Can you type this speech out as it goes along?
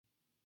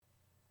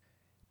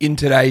in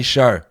today's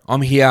show.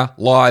 I'm here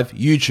live,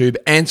 YouTube,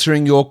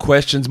 answering your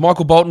questions.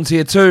 Michael Bolton's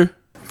here too.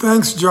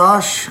 Thanks,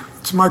 Josh.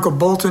 It's Michael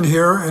Bolton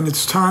here, and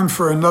it's time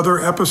for another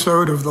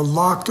episode of the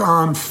Locked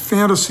On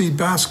Fantasy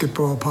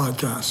Basketball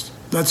Podcast.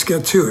 Let's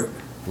get to it.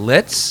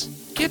 Let's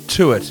get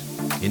to it,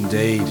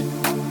 indeed.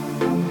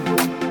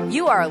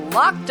 You are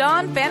Locked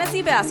On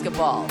Fantasy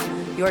Basketball,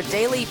 your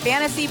daily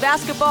fantasy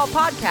basketball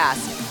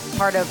podcast,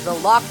 part of the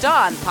Locked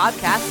On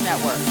Podcast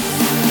Network.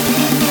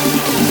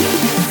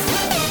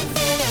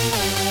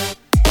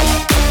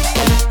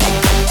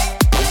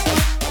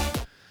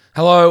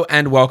 Hello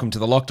and welcome to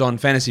the Locked On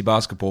Fantasy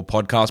Basketball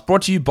Podcast,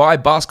 brought to you by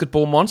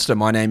Basketball Monster.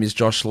 My name is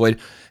Josh Lloyd,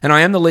 and I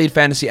am the lead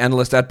fantasy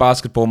analyst at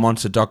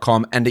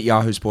basketballmonster.com and at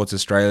Yahoo Sports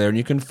Australia. And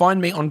you can find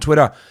me on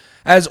Twitter,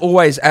 as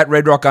always, at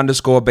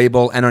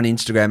redrock_bball and on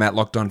Instagram at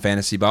Locked On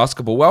Fantasy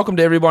Basketball. Welcome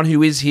to everyone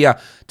who is here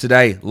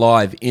today,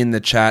 live in the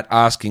chat,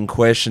 asking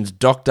questions.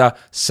 Dr.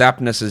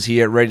 Sapness is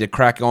here, ready to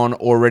crack on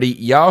already.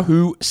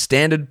 Yahoo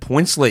Standard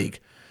Points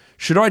League.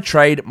 Should I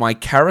trade my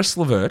Caris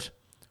LeVert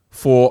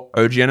for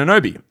OG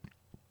Anunoby?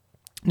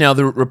 Now,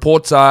 the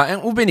reports are,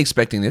 and we've been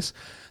expecting this,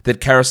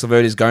 that Caris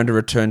LeVert is going to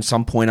return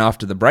some point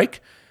after the break.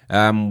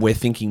 We're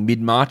thinking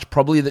mid-March,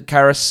 probably, that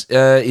Caris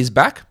is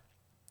back.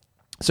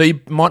 So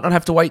you might not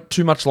have to wait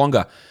too much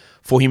longer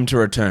for him to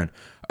return.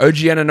 OG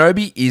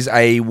Anunoby is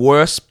a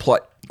worse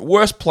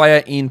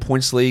player in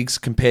points leagues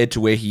compared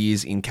to where he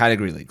is in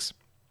category leagues.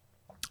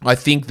 I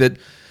think that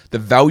the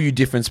value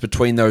difference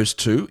between those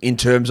two, in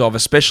terms of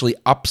especially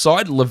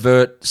upside,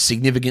 LeVert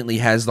significantly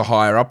has the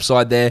higher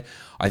upside there.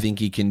 I think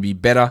he can be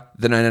better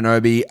than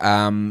Anunoby.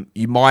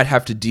 You might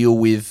have to deal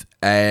with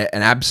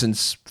an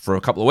absence for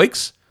a couple of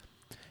weeks,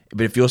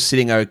 but if you're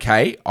sitting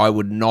okay, I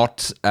would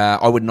not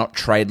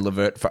trade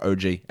LeVert for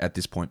OG at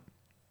this point.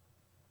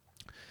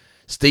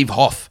 Steve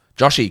Hoff,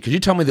 Joshy, could you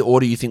tell me the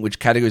order you think which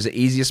categories are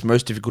easiest,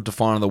 most difficult to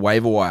find on the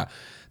waiver wire?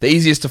 The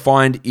easiest to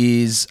find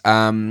is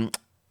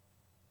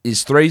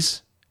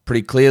threes.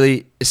 Pretty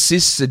clearly.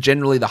 Assists are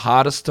generally the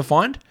hardest to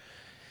find.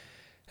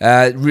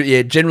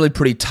 Generally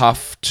pretty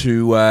tough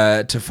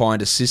to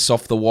find assists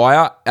off the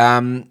wire.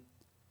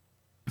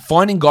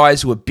 Finding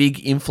guys who are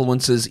big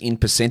influencers in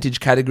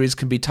percentage categories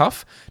can be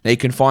tough. Now you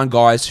can find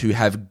guys who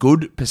have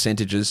good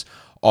percentages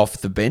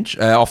off the bench,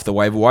 off the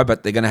waiver wire,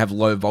 but they're going to have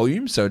low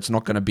volume, so it's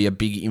not going to be a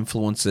big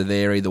influencer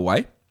there either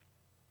way,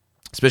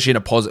 especially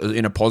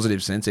in a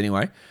positive sense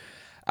anyway.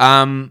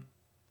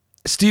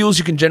 Steals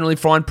you can generally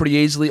find pretty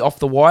easily off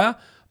the wire.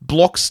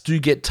 Blocks do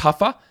get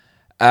tougher.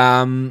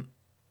 And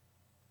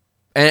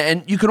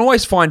you can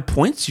always find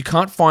points. You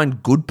can't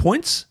find good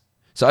points.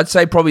 So I'd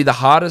say probably the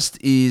hardest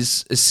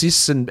is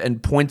assists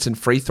and points and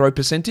free throw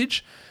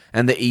percentage.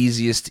 And the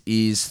easiest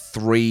is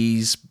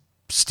threes,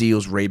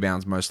 steals,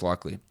 rebounds, most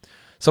likely.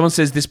 Someone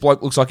says, this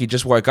bloke looks like he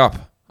just woke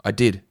up. I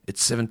did.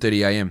 It's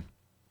 7:30 a.m.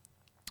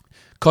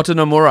 Kota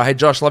Nomura, hey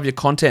Josh, love your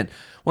content.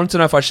 Wanted to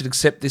know if I should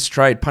accept this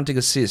trade, punting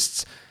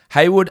assists.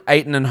 Hayward,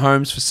 Ayton, and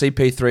Holmes for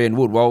CP3 and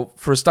Wood. Well,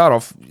 for a start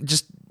off,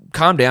 just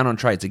calm down on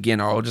trades.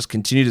 Again, I'll just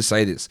continue to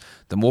say this.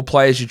 The more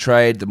players you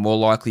trade, the more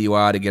likely you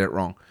are to get it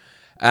wrong.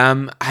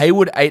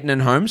 Hayward, Ayton,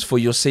 and Holmes for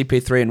your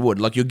CP3 and Wood.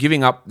 Like, you're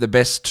giving up the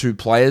best two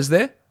players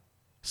there.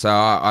 So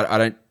I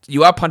don't.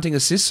 You are punting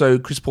assists, so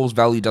Chris Paul's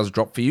value does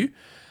drop for you.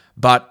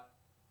 But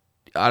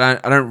I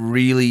don't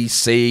really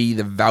see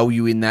the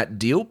value in that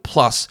deal.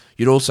 Plus,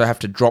 you'd also have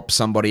to drop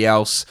somebody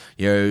else,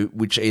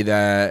 which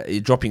either you're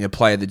dropping a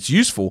player that's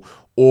useful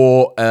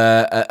or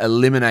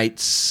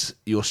eliminates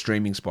your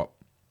streaming spot.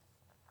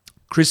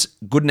 Chris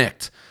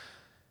Goodnecht.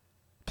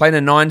 Played a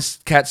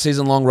 9-cat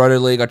season-long Roto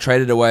League. I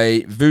traded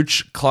away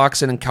Vooch,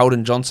 Clarkson, and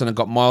Keldon Johnson and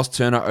got Miles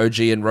Turner, OG,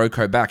 and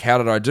Rocco back. How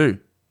did I do?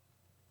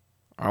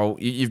 Oh,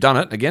 you've done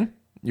it again.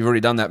 You've already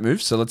done that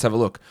move, so let's have a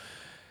look.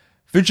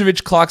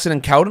 Vucevic, Clarkson,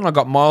 and Keldon. I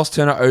got Miles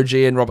Turner, OG,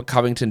 and Robert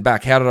Covington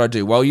back. How did I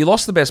do? Well, you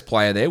lost the best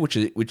player there, which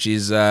is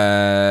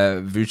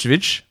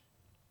Vucevic.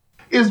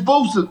 It's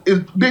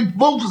Big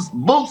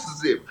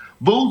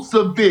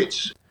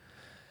Vucevic.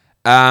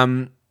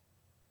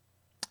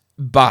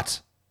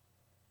 But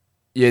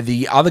yeah,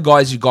 the other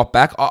guys you got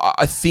back,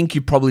 I think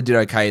you probably did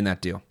okay in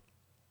that deal.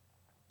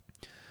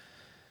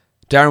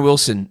 Darren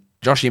Wilson,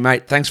 Joshy,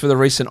 mate, thanks for the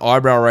recent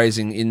eyebrow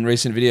raising in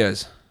recent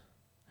videos.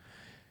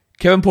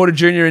 Kevin Porter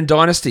Jr. in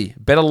Dynasty,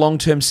 better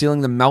long-term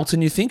ceiling than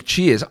Melton, you think?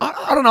 Cheers.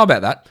 I don't know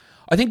about that.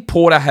 I think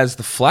Porter has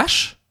the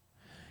flash.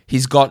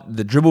 He's got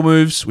the dribble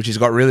moves, which he's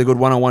got really good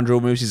one-on-one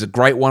dribble moves. He's a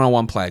great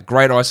one-on-one player,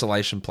 great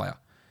isolation player.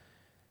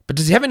 But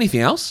does he have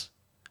anything else?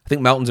 I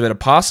think Melton's a better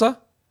passer.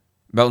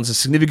 Melton's a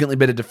significantly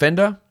better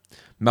defender.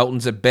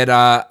 Melton's a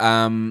better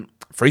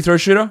free throw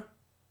shooter.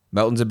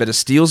 Melton's a better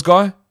steals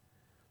guy.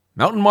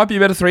 Melton might be a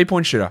better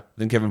three-point shooter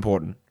than Kevin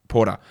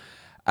Porter.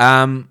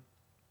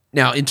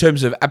 Now, in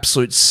terms of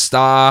absolute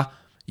star,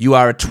 you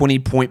are a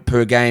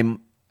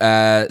 20-point-per-game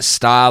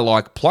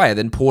star-like player,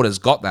 then Porter's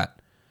got that.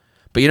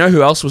 But you know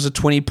who else was a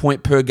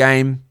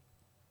 20-point-per-game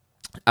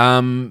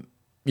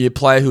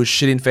player who was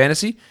shit in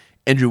fantasy?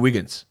 Andrew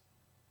Wiggins.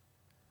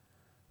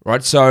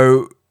 Right?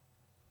 So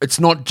it's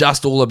not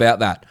just all about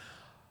that.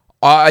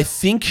 I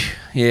think,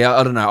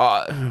 I don't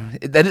know.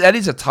 That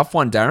is a tough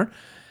one, Darren.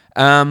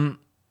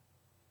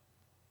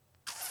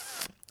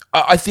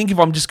 I think if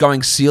I'm just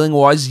going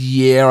ceiling-wise,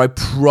 I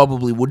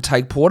probably would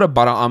take Porter,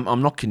 but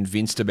I'm not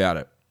convinced about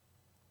it.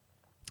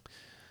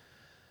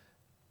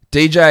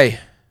 DJ,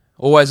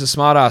 always a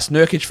smart ass.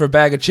 Nurkic for a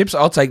bag of chips?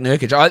 I'll take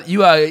Nurkic.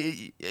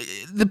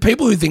 The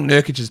people who think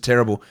Nurkic is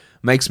terrible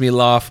makes me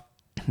laugh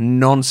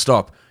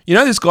non-stop. You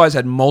know this guy's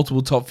had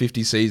multiple top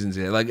 50 seasons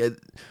here. Like,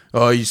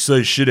 you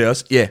so shit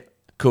house. Yeah,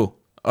 cool.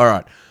 All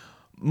right.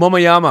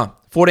 Momoyama,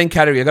 14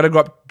 category. I got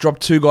to drop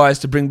 2 guys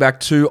to bring back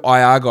 2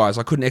 IR guys.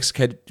 I couldn't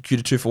execute a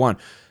 2-for-1.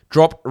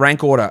 Drop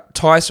rank order.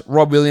 Tice,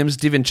 Rob Williams,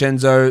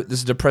 DiVincenzo. This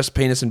is Depressed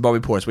Penis and Bobby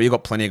Portis. Well, you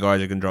got plenty of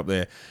guys you can drop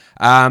there.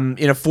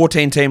 In a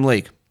 14-team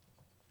league.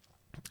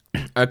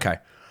 Okay.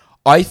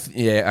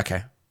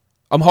 Okay.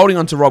 I'm holding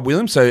on to Rob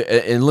Williams, so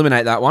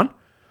eliminate that one.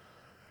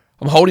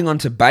 I'm holding on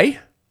to Bay.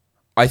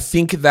 I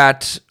think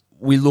that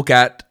we look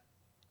at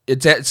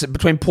it's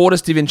between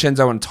Portis,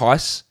 DiVincenzo, and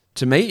Tice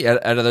to me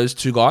out of those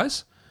 2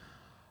 guys.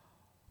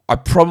 I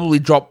probably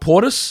drop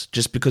Portis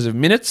just because of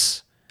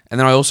minutes, and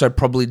then I also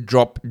probably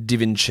drop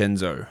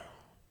DiVincenzo.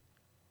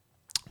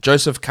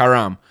 Joseph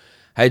Karam.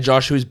 Hey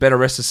Josh, who's better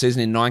rest of the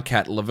season in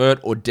 9-cat, LeVert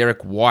or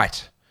Derek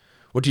White?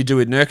 What do you do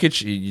with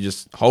Nurkic? You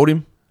just hold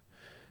him.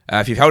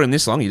 If you've held him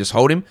this long, you just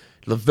hold him.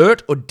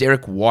 LeVert or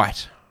Derek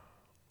White?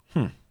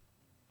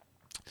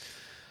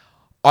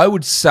 I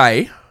would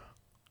say,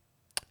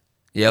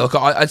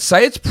 I'd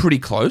say it's pretty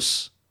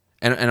close.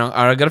 And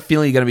I got a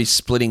feeling you're going to be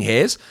splitting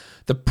hairs.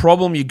 The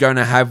problem you're going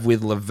to have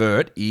with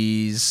LeVert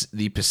is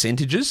the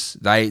percentages.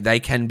 They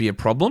can be a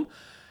problem.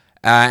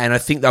 And I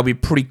think they'll be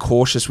pretty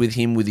cautious with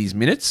him with his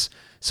minutes.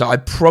 So I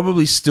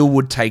probably still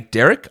would take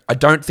Derek. I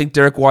don't think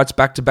Derek White's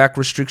back-to-back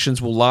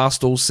restrictions will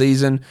last all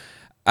season.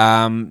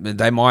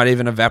 They might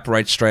even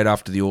evaporate straight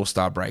after the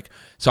All-Star break.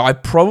 So I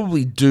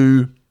probably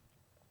do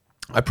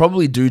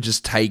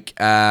just take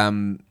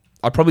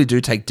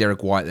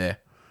Derek White there.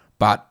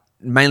 But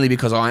mainly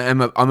because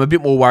I'm a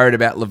bit more worried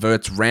about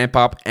LeVert's ramp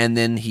up, and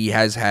then he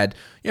has had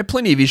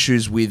plenty of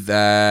issues with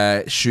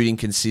shooting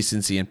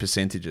consistency and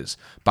percentages.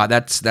 But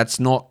they're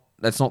not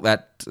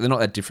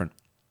that different.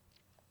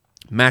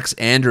 Max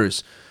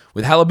Andrews.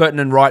 With Halliburton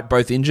and Wright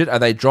both injured, are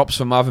they drops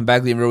for Marvin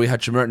Bagley and Rui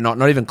Hachimura?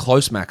 Not even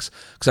close, Max.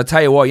 Because I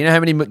tell you what, you know how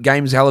many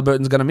games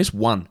Halliburton's going to miss?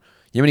 1. You know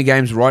how many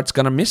games Wright's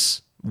going to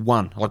miss?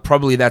 1. Like,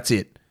 probably that's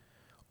it.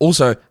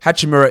 Also,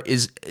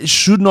 Hachimura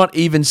should not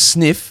even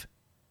sniff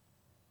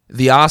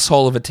the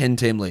asshole of a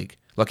 10-team league.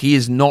 Like, he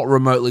is not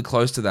remotely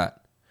close to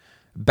that.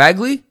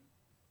 Bagley,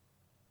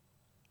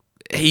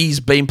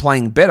 he's been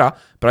playing better,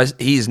 but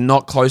he is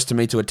not close to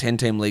me to a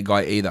 10-team league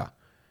guy either.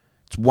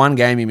 It's 1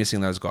 game you're missing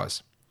those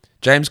guys.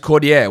 James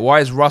Cordier, why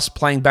is Russ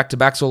playing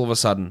back-to-backs all of a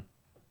sudden?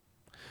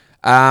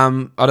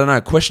 I don't know.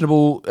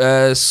 Questionable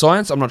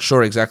science? I'm not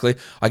sure exactly.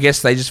 I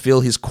guess they just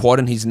feel his quad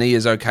and his knee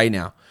is okay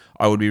now.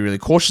 I would be really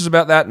cautious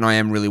about that, and I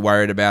am really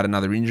worried about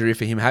another injury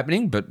for him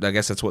happening, but I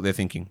guess that's what they're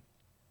thinking.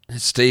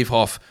 Steve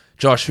Hoff,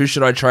 Josh, who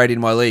should I trade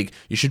in my league?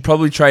 You should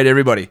probably trade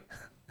everybody.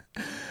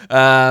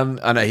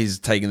 I know he's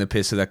taking the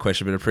piss of that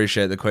question, but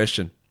appreciate the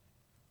question.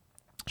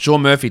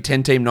 Sean Murphy,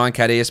 10-team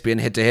 9-cat ESPN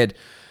head-to-head.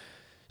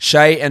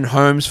 Shea and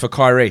Holmes for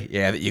Kyrie.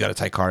 Yeah, you got to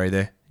take Kyrie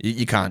there.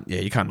 You can't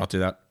not do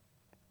that.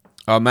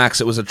 Oh, Max,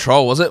 it was a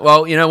troll, was it?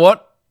 Well, you know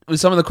what? With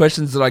some of the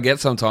questions that I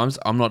get sometimes,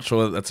 I'm not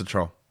sure that that's a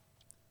troll.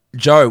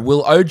 Joe,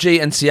 will OG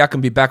and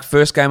Siakam be back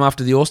first game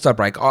after the All-Star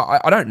break?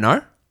 I don't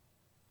know.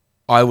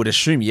 I would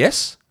assume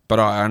yes, but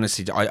I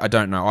honestly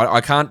don't know.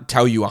 I can't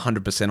tell you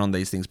 100% on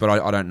these things, but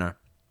I don't know.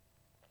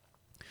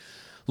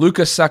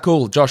 Lucas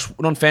Sakul, Josh,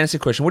 non-fantasy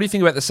question. What do you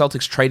think about the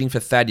Celtics trading for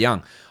Thad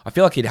Young? I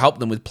feel like he'd help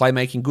them with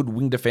playmaking, good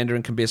wing defender,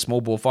 and can be a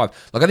small ball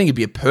 5. Like, I think he'd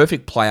be a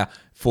perfect player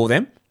for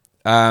them.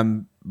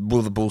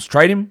 Will the Bulls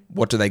trade him?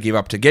 What do they give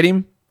up to get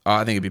him? I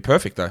think it'd be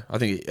perfect, though. I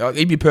think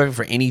he'd be perfect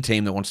for any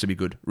team that wants to be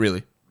good,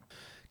 really.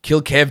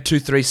 Kill Kev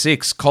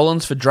 236.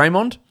 Collins for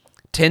Draymond.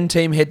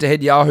 10-team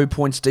head-to-head Yahoo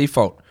points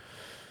default.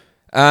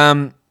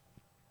 I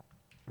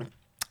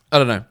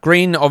don't know.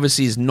 Green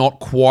obviously is not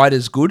quite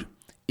as good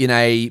in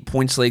a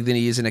points league than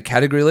he is in a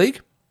category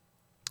league,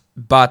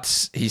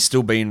 but he's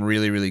still been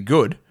really, really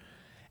good.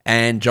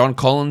 And John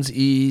Collins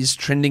is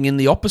trending in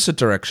the opposite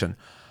direction.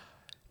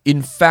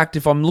 In fact,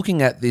 if I'm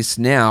looking at this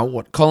now,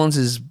 what Collins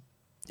is,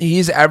 he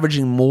is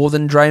averaging more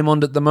than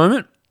Draymond at the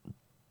moment.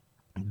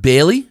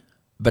 Barely,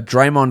 but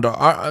Draymond,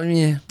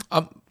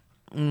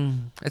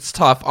 it's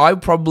tough. I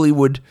would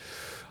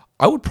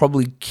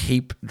probably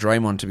keep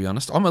Draymond, to be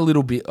honest. I'm a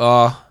little bit, if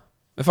I'm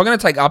going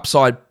to take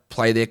upside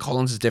play there,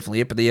 Collins is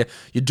definitely it, but you're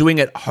doing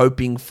it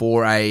hoping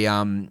for a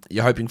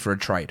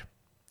trade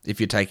if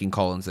you're taking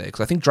Collins there.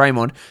 Because I think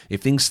Draymond,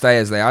 if things stay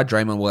as they are,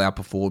 Draymond will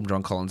outperform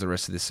John Collins the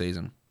rest of this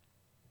season.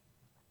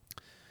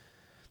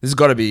 I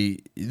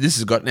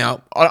don't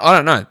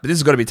know, but this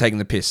has got to be taking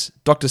the piss.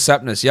 Dr.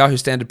 Sapness, Yahoo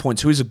Standard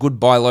Points, who is a good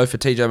buy low for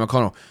TJ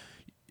McConnell?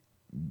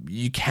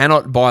 You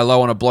cannot buy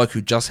low on a bloke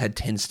who just had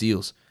 10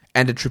 steals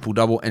and a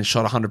triple-double and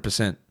shot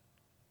 100%.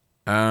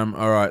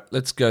 All right,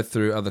 let's go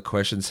through other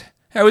questions.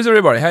 How is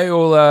everybody? How you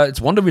all? It's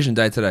WandaVision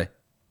Day today.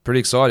 Pretty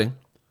exciting.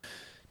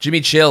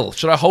 Jimmy Chill.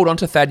 Should I hold on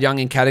to Thad Young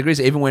in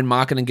categories even when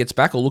Markkanen gets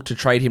back, or look to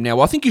trade him now?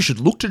 Well, I think you should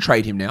look to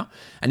trade him now,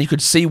 and you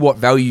could see what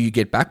value you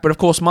get back. But of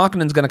course,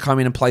 Markkanen's going to come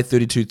in and play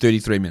 32,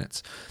 33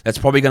 minutes. That's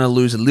probably going to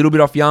lose a little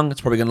bit off Young.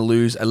 It's probably going to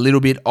lose a little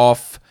bit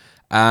off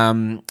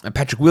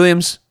Patrick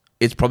Williams.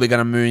 It's probably going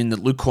to mean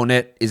that Luke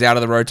Cornett is out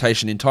of the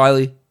rotation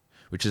entirely,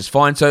 which is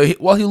fine. So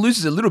while he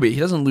loses a little bit,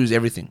 he doesn't lose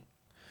everything.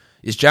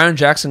 Is Jaren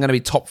Jackson going to be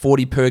top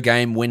 40 per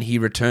game when he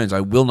returns?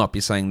 I will not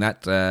be saying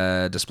that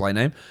display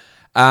name.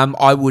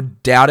 I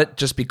would doubt it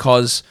just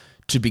because,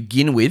 to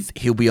begin with,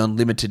 he'll be on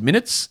limited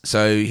minutes.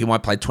 So he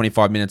might play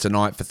 25 minutes a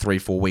night for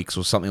 3-4 weeks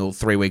or something, or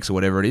 3 weeks or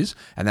whatever it is.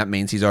 And that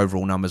means his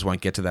overall numbers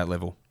won't get to that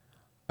level.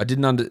 You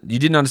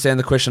didn't understand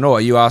the question at all.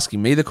 Are you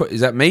asking me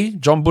is that me,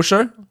 John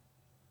Busho?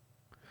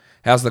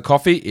 How's the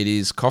coffee? It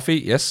is coffee,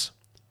 yes.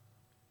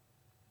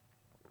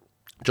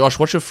 Josh,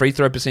 what's your free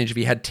throw percentage if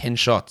you had 10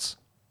 shots?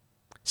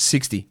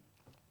 60.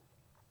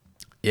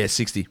 Yeah,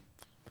 60.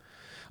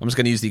 I'm just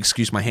going to use the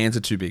excuse my hands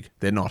are too big.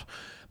 They're not.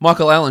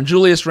 Michael Allen,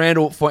 Julius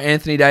Randle for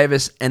Anthony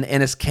Davis and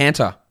Enes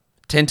Kanter.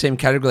 10-team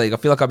category league. I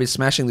feel like I'll be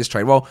smashing this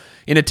trade. Well,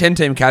 in a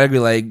 10-team category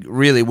league,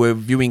 really, we're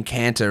viewing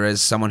Kanter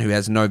as someone who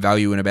has no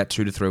value in about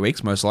 2 to 3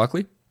 weeks, most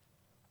likely.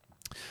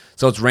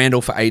 So it's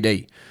Randle for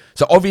AD.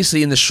 So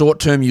obviously, in the short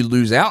term, you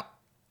lose out,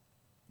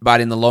 but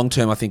in the long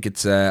term, I think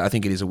it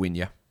is a win.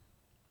 Yeah.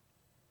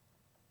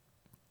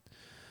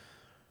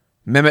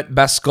 Mehmet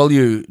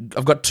Baskoliu.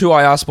 I've got 2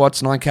 IR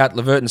spots. Ninecat,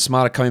 Levert, and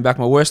Smart are coming back.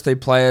 My worst 3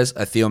 players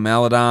are Theo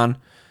Maledon,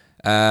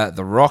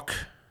 The Rock.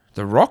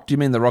 The Rock? Do you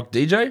mean The Rock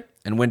DJ?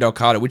 And Wendell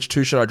Carter. Which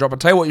 2 should I drop? I'll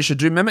tell you what you should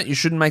do, Mehmet. You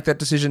shouldn't make that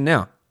decision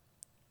now.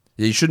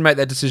 Yeah, you shouldn't make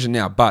that decision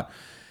now. But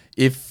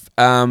if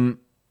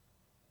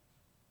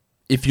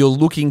you're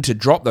looking to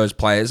drop those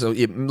players,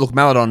 look,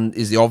 Maledon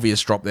is the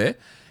obvious drop there.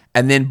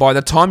 And then by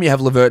the time you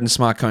have Levert and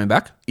Smart coming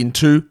back, in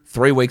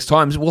 2-3 weeks'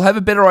 time, we'll have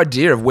a better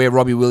idea of where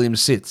Robbie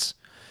Williams sits.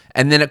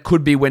 And then it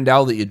could be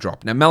Wendell that you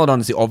drop. Now, Maledon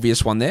is the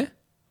obvious one there.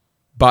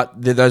 But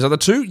those other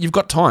 2, you've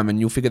got time, and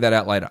you'll figure that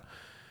out later.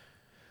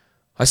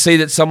 I see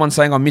that someone's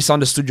saying I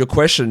misunderstood your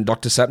question,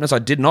 Dr. Sapness. I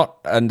did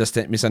not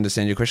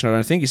misunderstand your question, I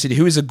don't think. You said,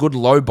 who is a good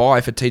low buy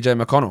for TJ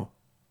McConnell?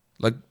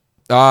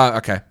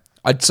 Okay.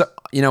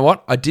 You know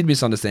what? I did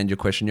misunderstand your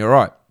question. You're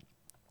right.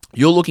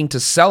 You're looking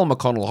to sell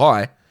McConnell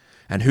high,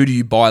 and who do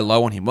you buy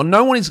low on him? Well,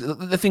 no one is.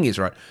 The thing is,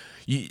 right,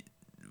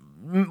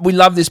 we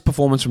love this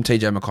performance from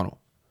TJ McConnell.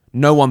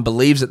 No one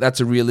believes that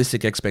that's a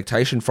realistic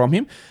expectation from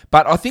him.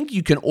 But I think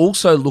you can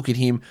also look at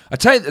him. I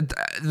tell you,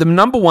 the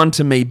number one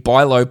to me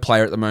buy low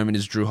player at the moment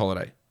is Drew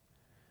Holiday.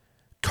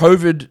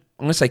 COVID, I'm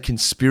going to say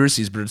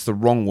conspiracies, but it's the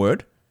wrong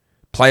word.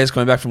 Players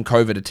coming back from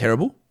COVID are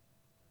terrible.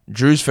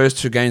 Drew's first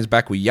 2 games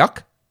back were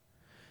yuck.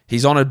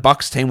 He's on a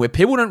Bucks team where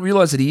people don't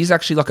realize that he is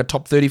actually like a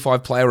top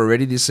 35 player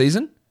already this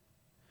season.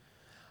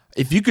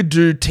 If you could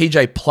do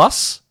TJ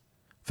plus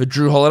for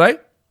Drew Holiday,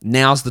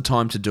 now's the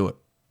time to do it.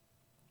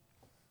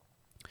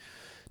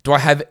 Do I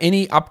have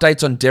any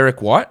updates on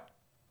Derek White?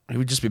 He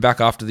would just be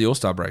back after the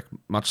All-Star break,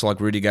 much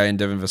like Rudy Gay and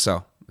Devin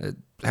Vassell.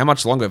 How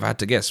much longer have I had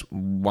to guess?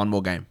 1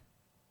 more game.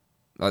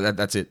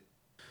 That's it.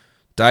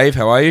 Dave,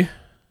 how are you?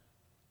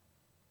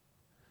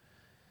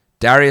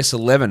 Darius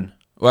 11.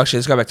 Well, actually,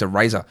 let's go back to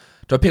Razor.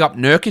 Do I pick up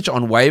Nurkic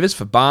on waivers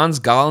for Barnes,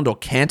 Garland, or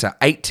Kanter?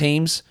 8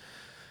 teams.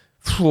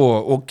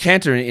 Well,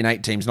 Kanter in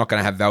 8 teams is not going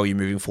to have value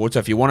moving forward. So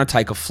if you want to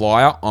take a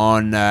flyer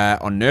on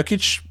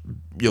Nurkic,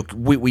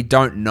 we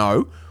don't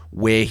know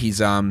where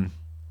his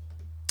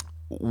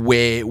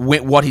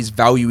what his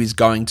value is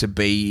going to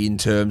be in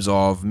terms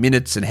of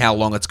minutes and how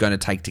long it's going to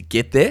take to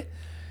get there.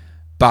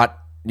 But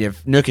yeah,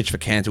 Nurkic for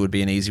Kanter would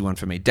be an easy one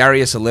for me.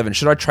 Darius 11.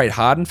 Should I trade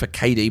Harden for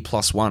KD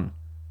 +1?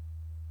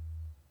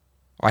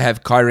 I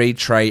have Kyrie,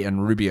 Trey,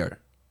 and Rubio.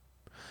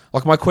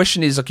 Like, my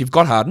question is, like, you've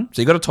got Harden,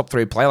 so you've got a top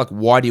 3 player. Like,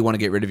 why do you want to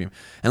get rid of him?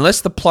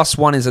 Unless the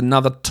 +1 is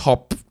another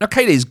top... Now,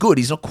 KD is good.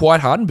 He's not quite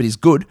Harden, but he's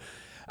good.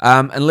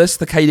 Unless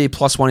the KD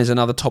 +1 is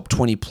another top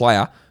 20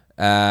 player,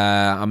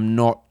 I'm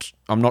not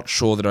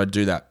sure that I'd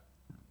do that.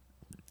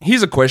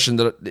 Here's a question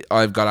that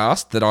I've got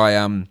asked that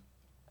I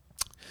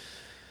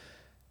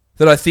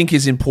think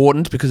is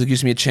important because it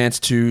gives me a chance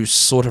to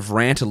sort of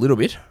rant a little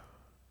bit.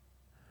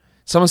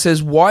 Someone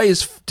says, why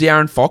is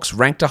De'Aaron Fox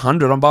ranked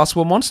 100 on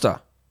Basketball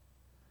Monster?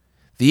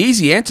 The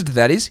easy answer to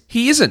that is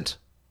he isn't.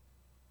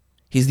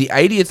 He's the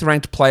 80th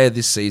ranked player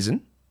this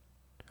season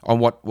from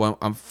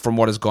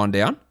what has gone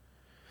down.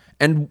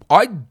 And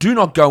I do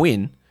not go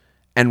in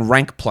and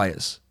rank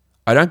players.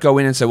 I don't go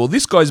in and say, well,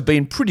 this guy's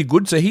been pretty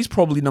good, so he's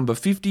probably number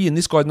 50 and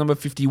this guy's number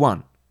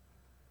 51.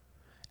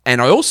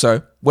 And I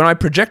also, when I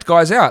project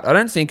guys out, I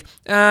don't think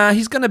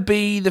he's going to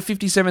be the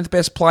 57th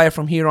best player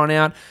from here on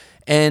out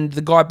and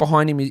the guy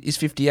behind him is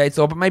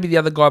 58th, but maybe the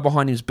other guy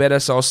behind him is better,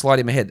 so I'll slide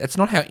him ahead. That's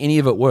not how any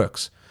of it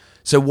works.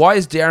 So why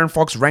is De'Aaron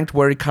Fox ranked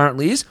where he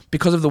currently is?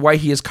 Because of the way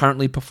he has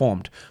currently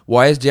performed.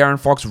 Why is De'Aaron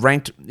Fox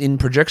ranked in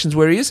projections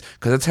where he is?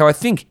 Because that's how I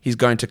think he's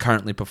going to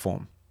currently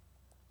perform.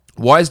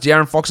 Why is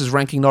De'Aaron Fox's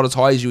ranking not as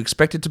high as you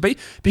expect it to be?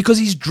 Because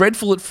he's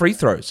dreadful at free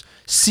throws.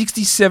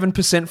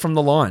 67% from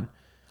the line.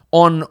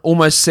 on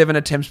almost 7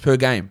 attempts per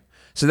game.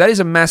 So that is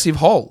a massive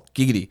hole,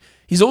 giggity.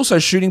 He's also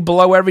shooting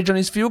below average on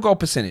his field goal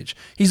percentage.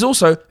 He's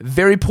also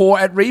very poor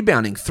at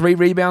rebounding, 3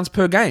 rebounds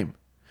per game.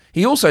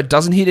 He also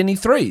doesn't hit any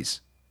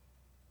threes.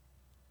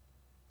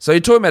 So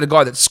you're talking about a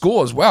guy that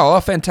scores well,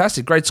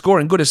 fantastic, great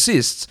scoring, good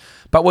assists.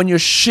 But when you're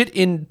shit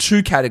in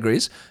 2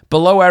 categories,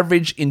 below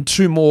average in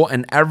 2 more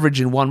and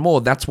average in 1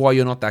 more, that's why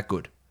you're not that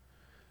good.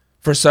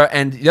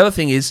 And the other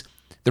thing is,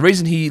 the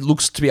reason he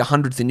looks to be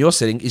 100th in your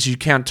setting is you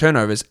count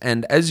turnovers.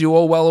 And as you're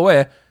all well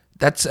aware,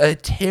 that's a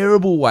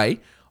terrible way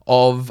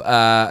of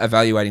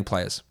evaluating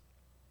players.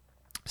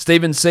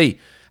 Stephen C.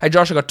 Hey,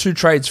 Josh, I got 2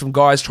 trades from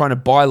guys trying to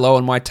buy low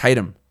on my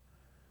Tatum.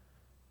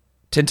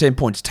 10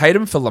 points.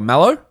 Tatum for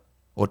LaMelo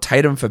or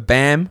Tatum for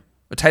Bam,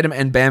 or Tatum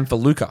and Bam for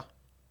Luka.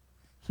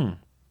 So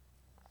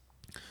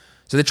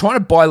they're trying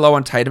to buy low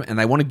on Tatum and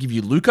they want to give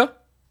you Luka.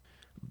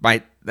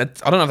 Mate, I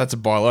don't know if that's a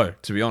buy low,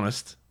 to be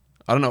honest.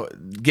 I don't know.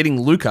 Getting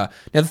Luka.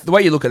 Now, the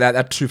way you look at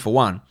that 2 for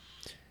 1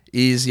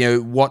 is,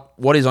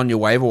 what is on your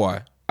waiver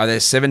wire? Are there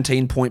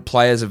 17-point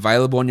players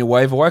available on your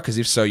waiver wire? Because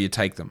if so, you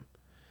take them.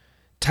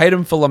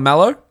 Tatum for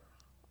LaMelo,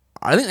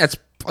 I think that's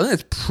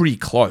pretty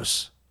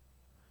close.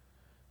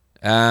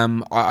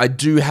 I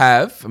do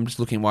have, I'm just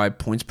looking at my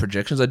points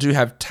projections, I do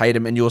have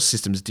Tatum, and your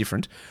system's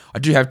different. I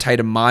do have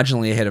Tatum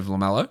marginally ahead of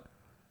LaMelo.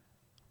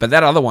 But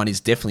that other one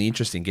is definitely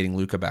interesting, getting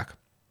Luka back.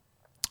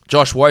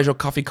 Josh, why is your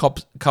coffee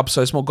cup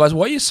so small? Guys,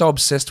 why are you so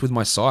obsessed with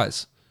my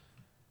size?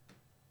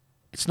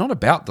 It's not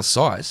about the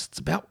size. It's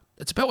about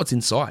what's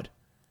inside.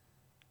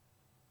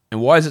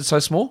 And why is it so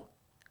small?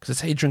 Because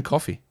it's how you drink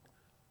coffee.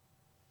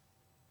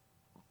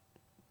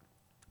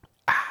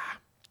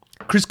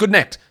 Chris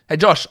Goodneck. Hey,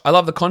 Josh, I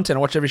love the content. I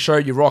watch every show.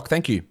 You rock.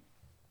 Thank you.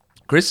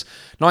 Chris,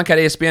 9K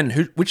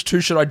ESPN. Which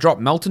 2 should I drop?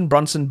 Melton,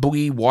 Brunson,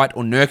 Boogie, White,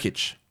 or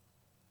Nurkic?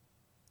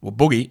 Well,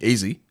 Boogie,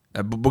 easy.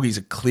 Boogie's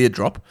a clear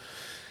drop.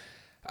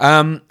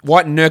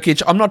 White and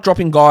Nurkic, I'm not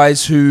dropping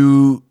guys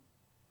who,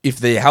 if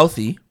they're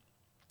healthy,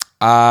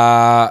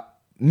 are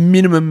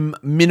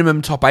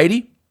minimum top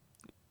 80,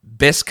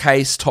 best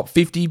case top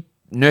 50,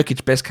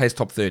 Nurkic best case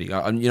top 30.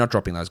 You're not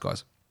dropping those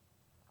guys.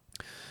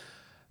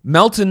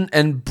 Melton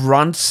and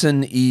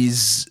Brunson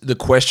is the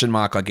question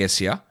mark, I guess,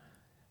 here.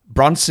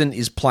 Brunson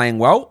is playing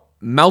well.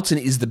 Melton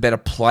is the better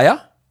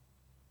player,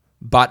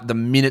 but the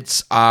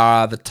minutes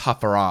are the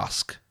tougher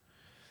ask.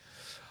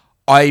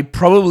 I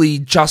probably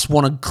just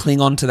want to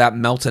cling on to that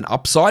Melton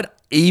upside,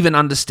 even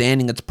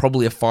understanding it's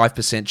probably a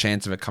 5%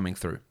 chance of it coming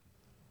through.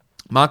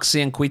 Mark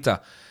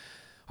Cianquita.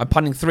 I'm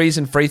punting 3s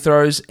and free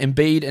throws,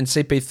 Embiid and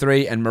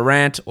CP3 and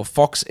Morant or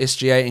Fox,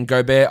 SGA and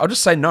Gobert. I'll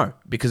just say no,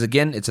 because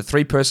again, it's a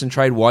 3-person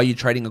trade. Why are you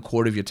trading a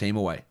quarter of your team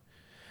away?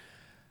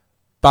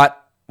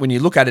 But when you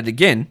look at it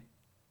again,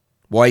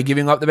 why are you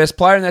giving up the best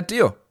player in that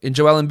deal in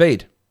Joel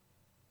Embiid?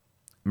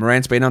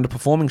 Morant's been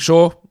underperforming,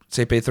 sure.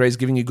 CP3 is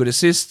giving you good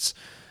assists.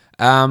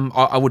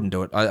 I wouldn't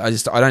do it. I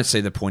don't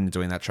see the point in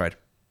doing that trade.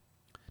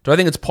 Do I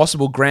think it's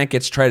possible Grant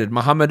gets traded?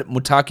 Muhammad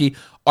Mutaki,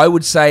 I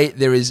would say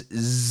there is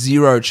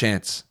 0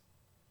 chance.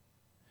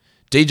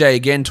 DJ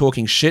again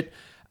talking shit.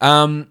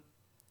 The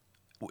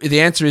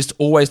answer is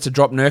always to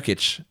drop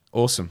Nurkic.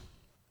 Awesome.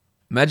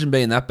 Imagine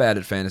being that bad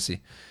at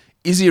fantasy.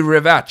 Izzy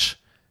Revach.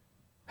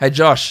 Hey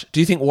Josh, do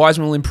you think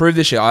Wiseman will improve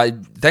this year?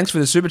 Thanks for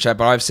the super chat,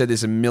 but I've said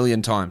this a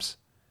million times.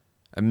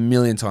 I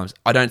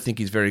don't think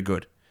he's very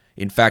good.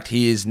 In fact,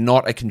 he is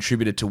not a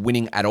contributor to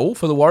winning at all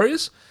for the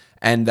Warriors,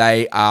 and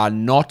they are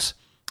not.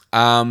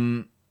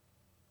 Then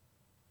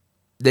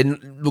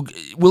look,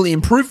 will he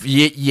improve?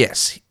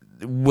 Yes.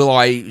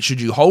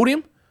 Should you hold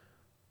him?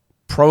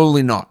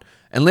 Probably not.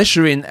 Unless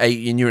you're in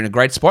a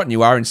great spot and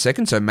you are in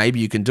second, so maybe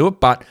you can do it.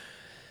 But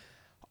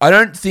I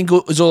don't think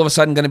it's all of a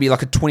sudden going to be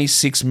like a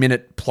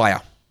 26-minute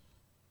player.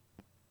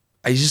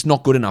 He's just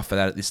not good enough for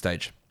that at this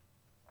stage.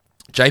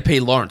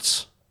 JP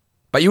Lawrence.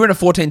 But you're in a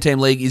 14-team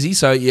league, is he?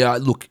 So, yeah,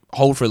 look,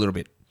 hold for a little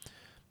bit.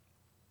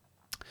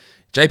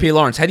 JP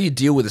Lawrence, how do you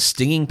deal with the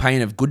stinging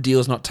pain of good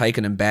deals not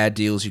taken and bad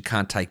deals you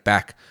can't take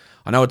back?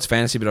 I know it's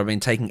fantasy, but I've been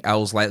taking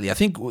L's lately. I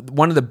think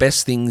one of the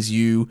best things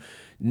you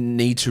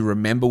need to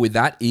remember with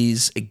that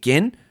is,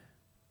 again,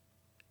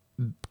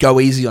 go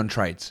easy on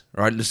trades,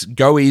 right? Just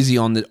go easy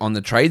on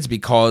the trades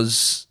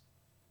because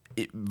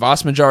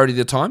vast majority of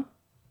the time,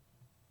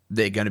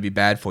 they're going to be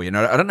bad for you.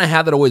 Now, I don't know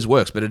how that always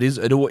works, but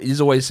it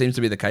always seems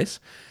to be the case.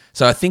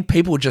 So I think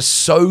people are just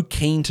so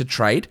keen to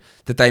trade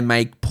that they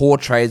make poor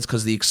trades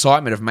because the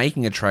excitement of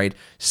making a trade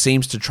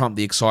seems to trump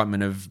the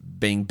excitement of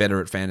being better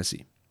at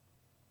fantasy.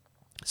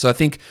 So I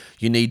think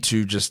you need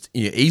to just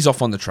ease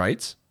off on the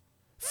trades.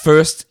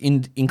 First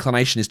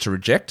inclination is to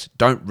reject.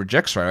 Don't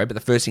reject straight away, but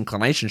the first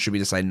inclination should be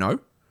to say no.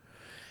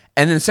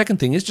 And then the second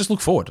thing is just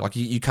look forward. Like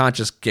you can't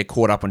just get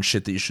caught up on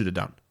shit that you should have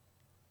done.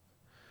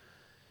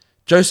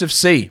 Joseph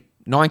C.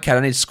 9K, I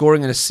need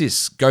scoring and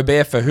assists.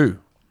 Gobert for who?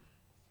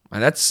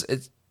 And it's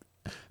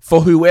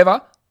for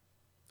whoever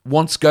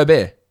wants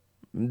Gobert.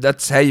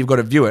 That's how you've got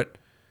to view it.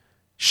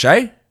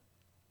 Shea?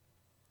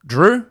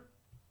 Drew?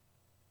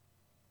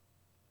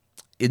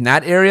 In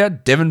that area,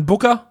 Devin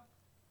Booker?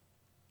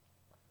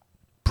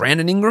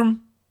 Brandon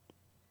Ingram?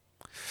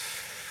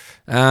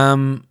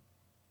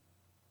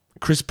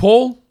 Chris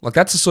Paul, like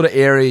that's the sort of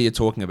area you're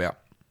talking about.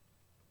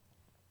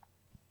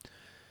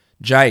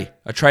 Jay,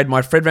 I trade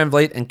my Fred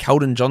VanVleet and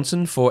Keldon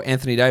Johnson for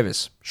Anthony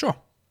Davis. Sure.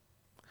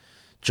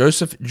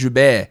 Joseph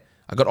Joubert,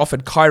 I got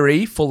offered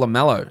Kyrie for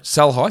LaMelo.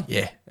 Sell high?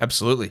 Yeah,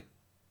 absolutely.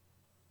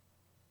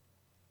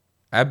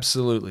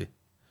 Absolutely.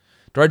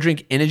 Do I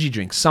drink energy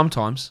drinks?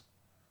 Sometimes.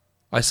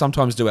 I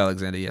sometimes do,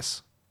 Alexander,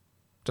 yes.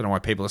 Don't know why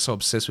people are so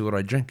obsessed with what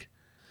I drink.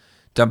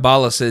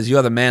 Dambala says, you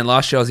are the man.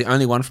 Last year I was the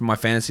only one from my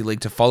fantasy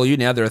league to follow you.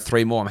 Now there are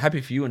 3 more. I'm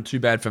happy for you and too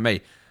bad for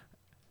me.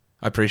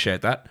 I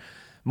appreciate that.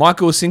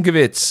 Michael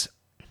Sinkovitz,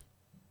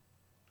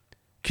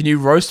 can you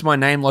roast my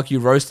name like you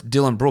roast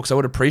Dylan Brooks? I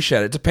would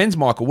appreciate it. It depends,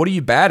 Michael. What are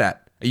you bad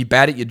at? Are you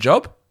bad at your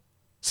job?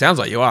 Sounds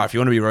like you are if you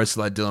want to be roasted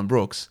like Dylan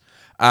Brooks.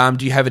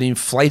 Do you have an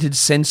inflated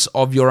sense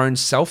of your own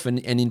self and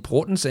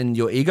importance and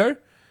your ego?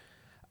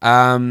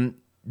 Do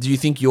you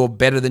think you're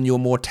better than your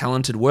more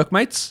talented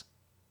workmates?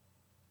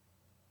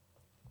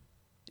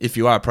 If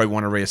you are, I probably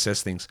want to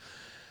reassess things.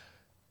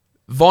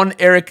 Von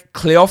Eric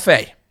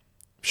Cleofe.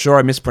 Sure,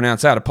 I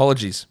mispronounced that.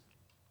 Apologies.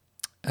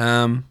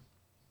 Would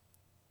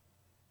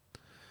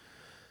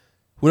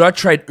I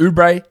trade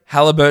Oubre,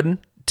 Halliburton,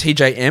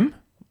 TJM,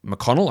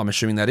 McConnell, I'm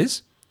assuming that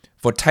is,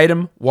 for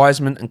Tatum,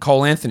 Wiseman, and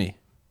Cole Anthony?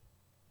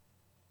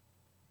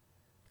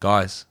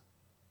 Guys,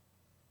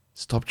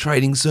 stop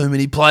trading so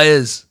many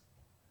players.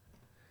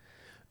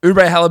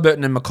 Oubre,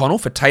 Halliburton, and McConnell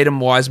for Tatum,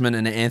 Wiseman,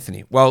 and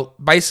Anthony. Well,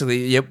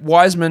 basically, yeah,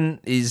 Wiseman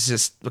is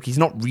just, look, he's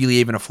not really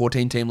even a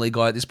 14-team league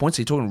guy at this point,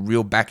 so you're talking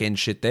real back-end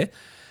shit there.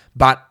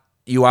 But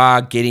you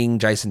are getting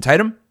Jason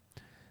Tatum.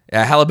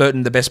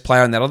 Halliburton, the best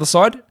player on that other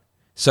side.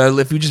 So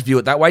if you just view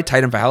it that way,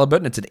 Tatum for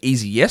Halliburton, it's an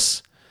easy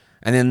yes.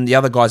 And then the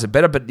other guys are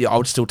better, but I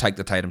would still take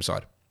the Tatum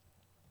side.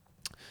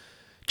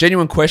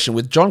 Genuine question.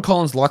 With John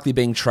Collins likely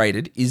being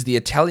traded, is the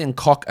Italian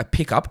cock a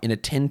pickup in a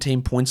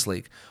 10-team points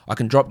league? I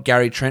can drop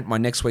Gary Trent. My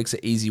next week's are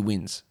easy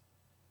wins.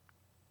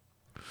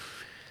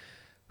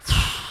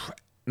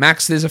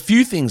 Max, there's a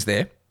few things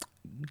there.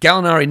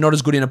 Gallinari not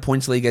as good in a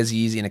points league as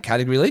he is in a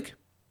category league.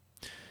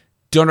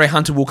 DeAndre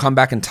Hunter will come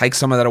back and take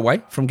some of that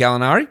away from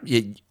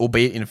Gallinari,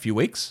 albeit in a few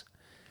weeks.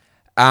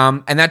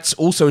 And that's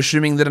also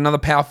assuming that another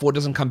power forward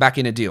doesn't come back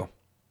in a deal.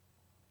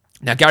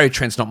 Now, Gary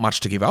Trent's not much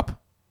to give up,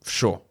 for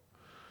sure.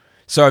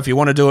 So if you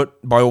want to do it,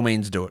 by all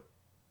means do it.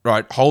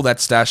 Right, hold that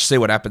stash, see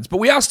what happens.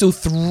 But we are still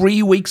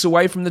 3 weeks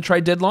away from the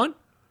trade deadline.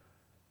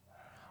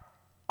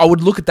 I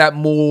would look at that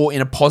more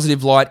in a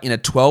positive light in a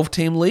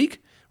 12-team league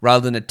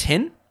rather than a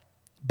 10.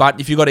 But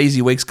if you've got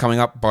easy weeks coming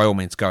up, by all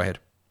means, go ahead.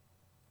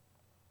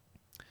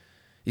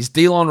 Is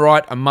Delon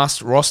Wright a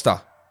must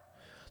roster?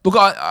 Look,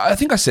 I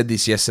think I said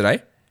this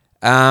yesterday.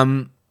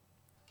 But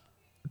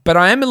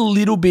I am a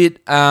little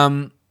bit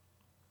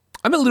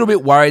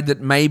worried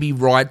that maybe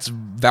Wright's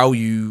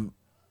value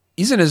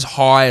isn't as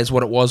high as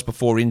what it was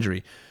before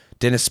injury.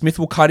 Dennis Smith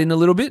will cut in a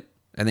little bit,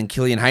 and then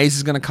Killian Hayes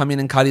is going to come in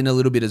and cut in a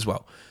little bit as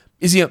well.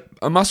 Is he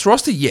a must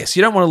roster? Yes.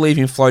 You don't want to leave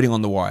him floating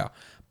on the wire,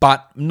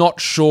 but not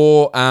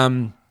sure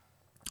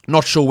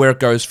where it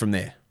goes from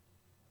there.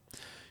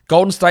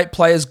 Golden State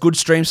players, good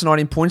streams tonight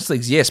in points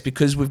leagues. Yes,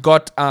 because we've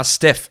got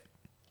Steph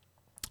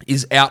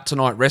is out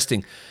tonight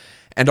resting.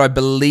 And I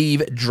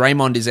believe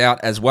Draymond is out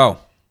as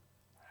well.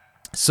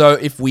 So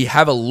if we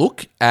have a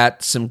look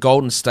at some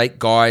Golden State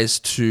guys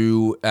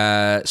to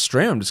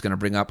stream, I'm just going to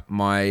bring up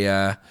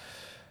my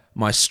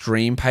my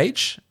stream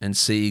page and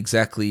see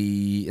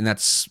exactly, and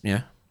that's,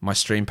 my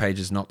stream page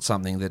is not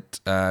something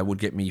that would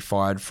get me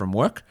fired from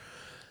work.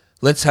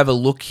 Let's have a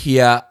look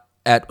here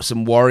at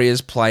some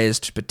Warriors players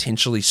to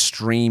potentially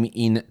stream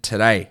in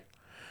today.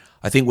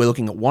 I think we're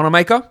looking at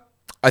Wanamaker.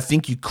 I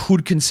think you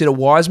could consider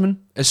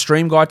Wiseman a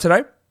stream guy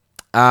today.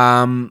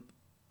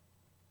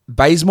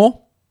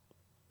 Bazemore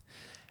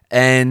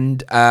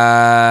and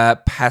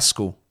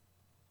Pascal.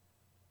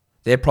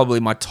 They're probably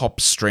my top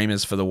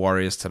streamers for the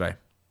Warriors today.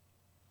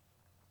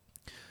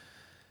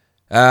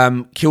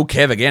 Kill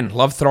Kev again.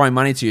 Love throwing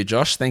money to you,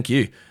 Josh. Thank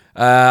you.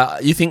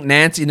 You think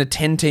Nance in a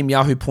 10-team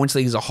Yahoo points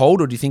league is a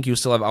hold, or do you think he'll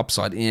still have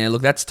upside? Yeah,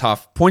 look, that's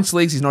tough. Points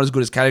leagues, he's not as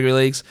good as category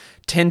leagues.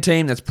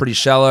 10-team, that's pretty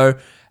shallow. Do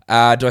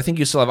I think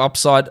he'll still have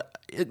upside?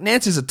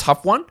 Nance is a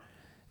tough one.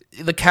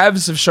 The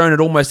Cavs have shown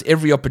at almost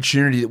every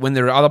opportunity that when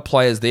there are other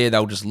players there,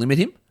 they'll just limit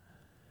him.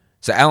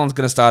 So Allen's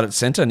going to start at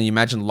center, and you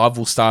imagine Love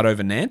will start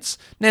over Nance.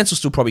 Nance will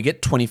still probably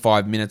get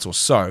 25 minutes or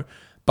so,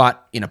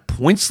 but in a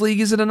points league,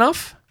 is it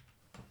enough?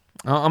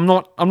 I'm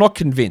not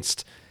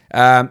convinced.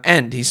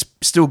 And he's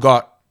still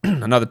got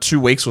another 2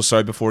 weeks or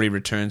so before he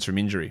returns from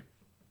injury.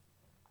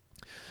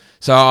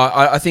 So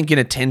I think in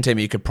a 10-team,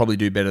 you could probably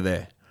do better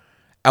there.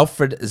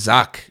 Alfred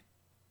Zak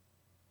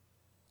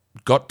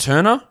got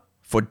Turner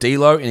for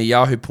D'Lo in a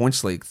Yahoo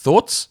points league.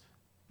 Thoughts?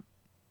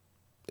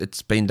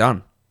 It's been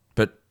done.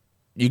 But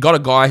you got a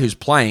guy who's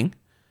playing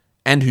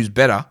and who's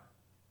better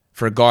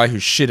for a guy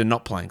who's shit and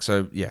not playing.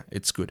 So, yeah,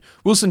 it's good.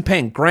 Wilson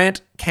Peng,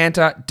 Grant,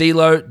 Cantor,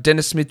 D'Lo,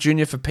 Dennis Smith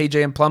Jr. for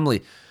PJ and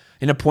Plumlee.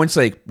 in a points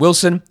league.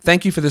 Wilson,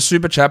 thank you for the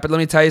super chat, but let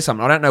me tell you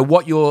something. I don't know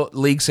what your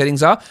league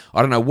settings are.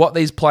 I don't know what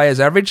these players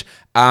average.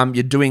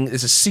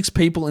 There's 6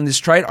 people in this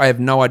trade. I have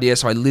no idea,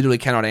 so I literally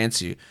cannot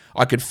answer you.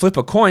 I could flip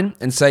a coin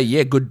and say,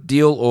 yeah, good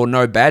deal or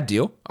no bad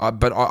deal,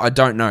 but I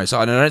don't know. So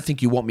I don't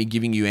think you want me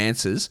giving you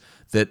answers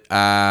that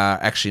are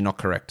actually not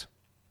correct.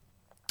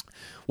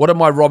 What are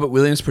my Robert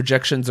Williams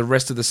projections the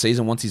rest of the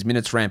season once his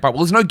minutes ramp up?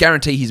 Well, there's no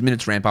guarantee his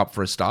minutes ramp up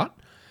for a start.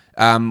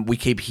 We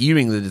keep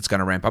hearing that it's going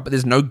to ramp up, but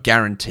there's no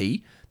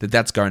guarantee that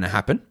that's going to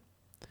happen.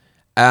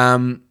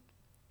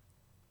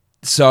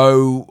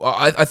 So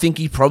I think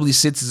he probably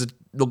sits as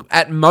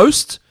at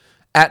most,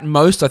 I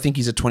think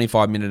he's a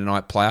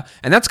 25-minute-a-night player,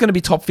 and that's going to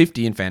be top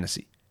 50 in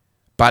fantasy.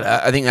 But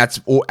I think that's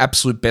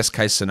absolute best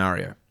case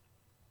scenario.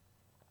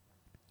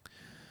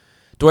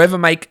 Will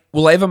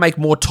I ever make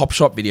more Top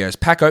Shot videos?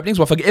 Pack openings?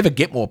 Well, if I ever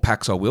get more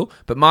packs, I will.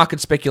 But market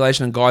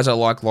speculation and guys I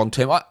like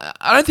long-term, I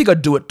don't think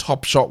I'd do it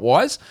Top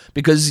Shot-wise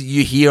because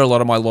you hear a lot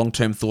of my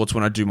long-term thoughts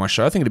when I do my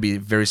show. I think it'd be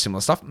very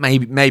similar stuff.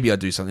 Maybe I'd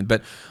do something,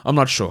 but I'm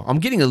not sure. I'm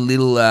getting a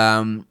little,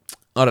 I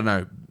don't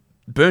know,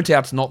 burnt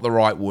out's not the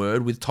right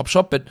word with Top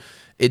Shot, but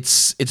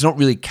it's not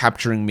really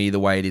capturing me the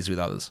way it is with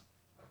others.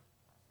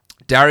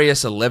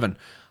 Darius 11.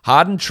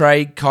 Harden,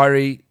 Trey,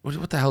 Kyrie.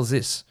 What the hell is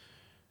this?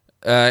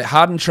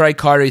 Harden, Trey,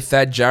 Kyrie,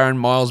 Thad, Jaren,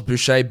 Miles,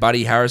 Boucher,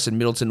 Buddy, Harrison,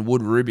 Middleton,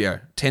 Wood, Rubio.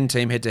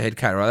 10-team head-to-head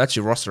cat. Right, that's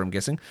your roster, I'm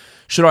guessing.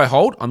 Should I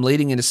hold? I'm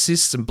leading in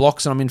assists and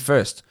blocks, and I'm in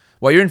first.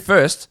 Well, you're in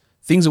first.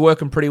 Things are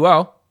working pretty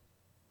well.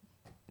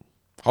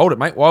 Hold it,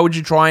 mate. Why would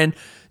you try and...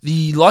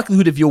 The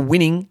likelihood of you're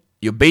winning,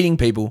 you're beating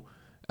people,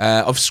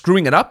 of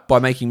screwing it up by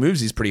making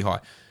moves is pretty high.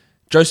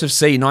 Joseph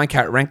C.,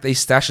 9-cat, rank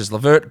these stashes.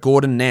 Levert,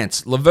 Gordon,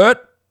 Nance. Levert,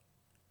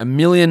 a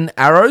million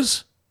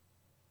arrows.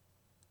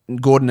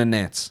 Gordon and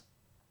Nance.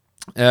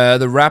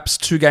 The Raps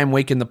 2-game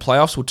week in the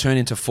playoffs will turn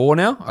into 4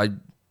 now.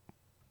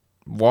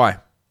 Why?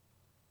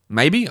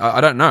 Maybe? I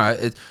don't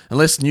know.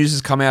 Unless news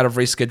has come out of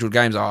rescheduled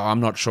games,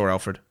 I'm not sure,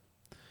 Alfred.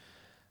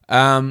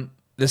 The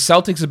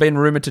Celtics have been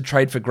rumored to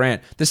trade for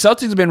Grant. The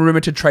Celtics have been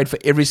rumored to trade for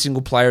every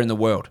single player in the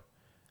world.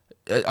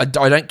 I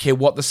don't care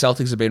what the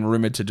Celtics have been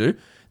rumored to do.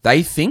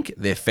 They think,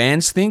 their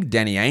fans think,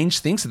 Danny Ainge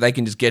thinks that they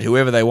can just get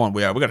whoever they want.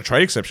 We've got a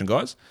trade exception,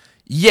 guys.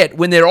 Yet,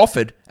 when they're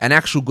offered an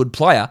actual good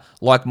player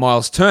like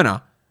Miles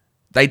Turner,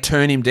 they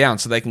turn him down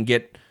so they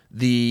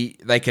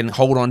can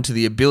hold on to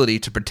the ability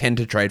to pretend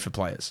to trade for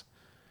players.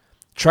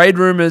 Trade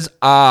rumors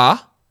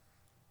are,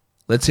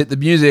 let's hit the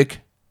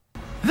music.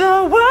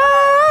 The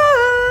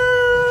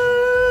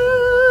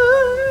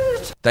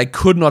world. They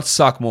could not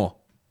suck more.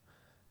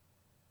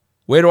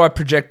 Where do I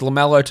project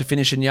LaMelo to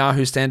finish in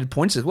Yahoo standard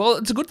points? Well,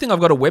 it's a good thing I've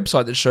got a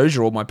website that shows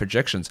you all my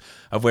projections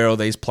of where all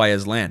these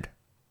players land.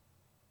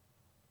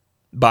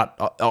 But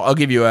I'll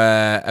give you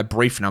a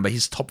brief number.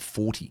 He's top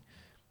 40.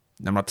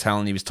 I'm not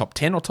telling you he's top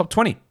 10 or top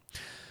 20.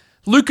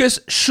 Lucas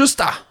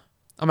Schuster.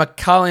 I'm a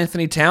Karl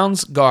Anthony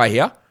Towns guy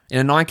here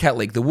in a 9-cat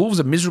league. The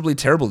Wolves are miserably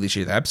terrible this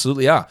year. They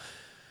absolutely are.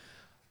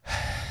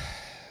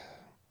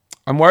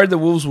 I'm worried the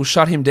Wolves will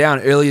shut him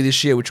down earlier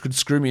this year, which could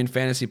screw me in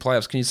fantasy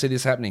playoffs. Can you see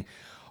this happening?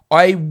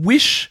 I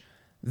wish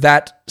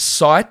that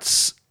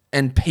sites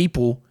and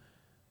people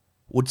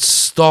would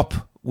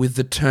stop with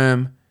the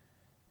term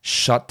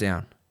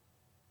shutdown.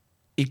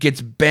 It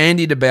gets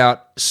bandied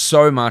about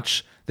so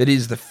much that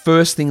is the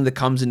first thing that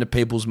comes into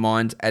people's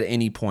minds at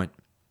any point.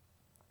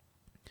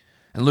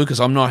 And Lucas,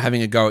 I'm not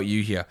having a go at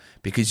you here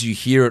because you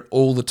hear it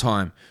all the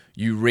time.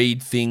 You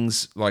read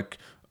things like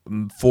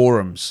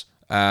forums,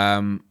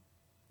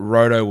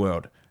 Roto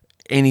World,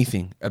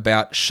 anything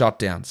about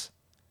shutdowns.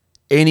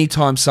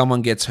 Anytime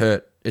someone gets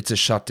hurt, it's a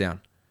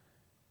shutdown.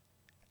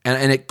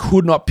 And it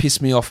could not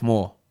piss me off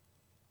more.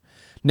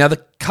 Now,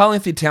 the Karl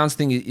Anthony Towns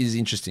thing is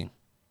interesting,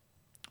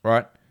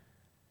 right?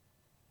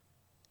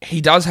 He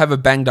does have a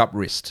banged up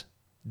wrist.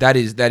 That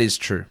is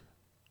true.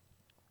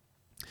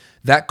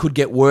 That could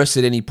get worse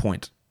at any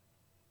point.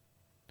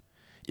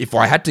 If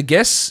I had to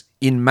guess,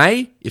 in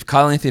May, if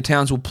Karl Anthony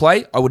Towns will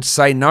play, I would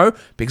say no,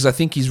 because I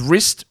think his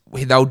wrist,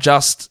 they'll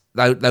just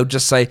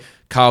say,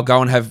 Carl,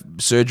 go and have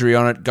surgery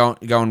on it, go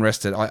and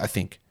rest it, I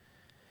think.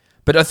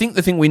 But I think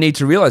the thing we need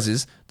to realize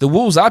is the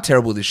Wolves are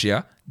terrible this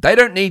year. They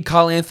don't need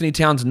Karl Anthony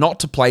Towns not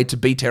to play to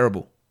be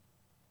terrible.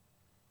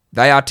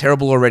 They are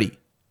terrible already.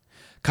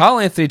 Karl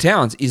Anthony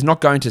Towns is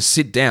not going to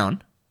sit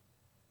down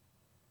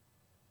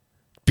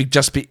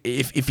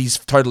if he's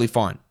totally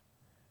fine.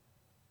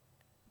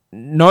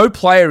 No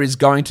player is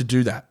going to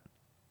do that.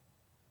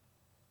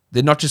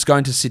 They're not just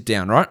going to sit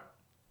down, right?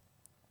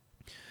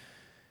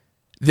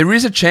 There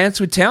is a chance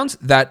with Towns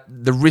that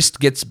the wrist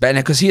gets bad,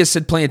 because he has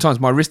said plenty of times,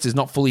 my wrist is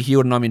not fully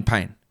healed and I'm in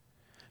pain.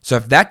 So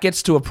if that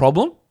gets to a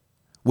problem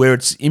where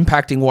it's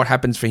impacting what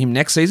happens for him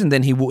next season,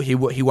 then he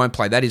won't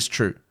play. That is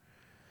true.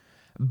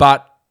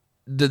 But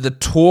the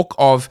talk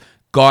of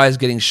guys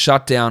getting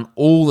shut down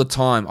all the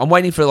time, I'm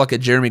waiting for like a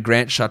Jeremy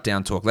Grant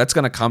shutdown talk. That's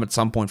going to come at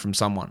some point from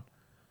someone.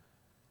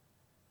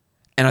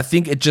 And I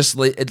think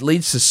it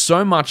leads to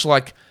so much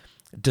like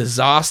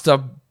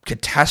disaster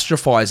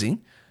catastrophizing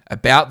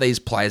about these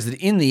players that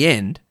in the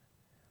end,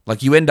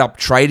 like you end up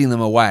trading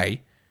them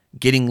away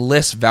getting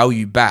less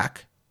value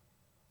back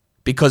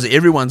because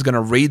everyone's going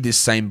to read this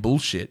same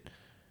bullshit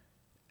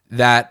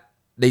that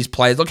these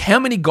players... Look, how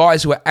many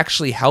guys who are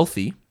actually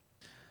healthy...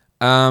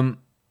 one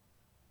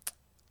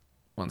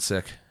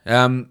sec.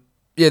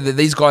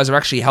 These guys are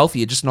actually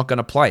healthy, are just not going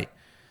to play.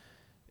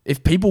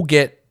 If people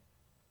get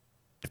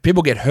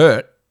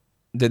hurt,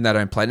 then they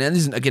don't play. Now, this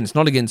isn't, again, it's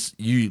not against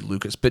you,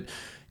 Lucas, but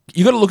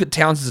you got to look at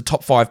Towns as a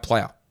top 5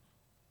 player.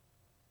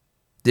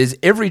 There's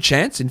every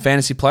chance in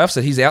fantasy playoffs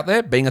that he's out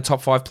there being a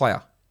top 5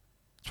 player.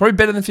 It's probably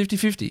better than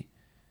 50-50.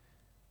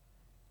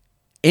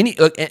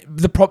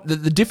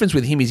 The difference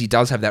with him is he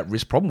does have that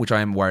wrist problem, which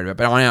I am worried about,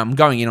 but I'm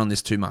going in on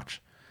this too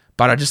much.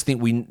 But I just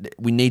think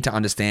we need to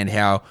understand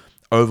how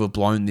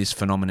overblown this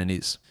phenomenon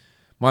is.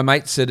 My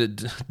mate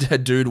said a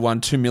dude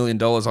won $2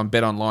 million on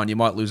Bet Online. You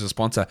might lose a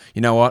sponsor.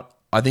 You know what?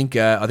 I think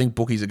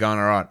bookies are going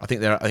all right. I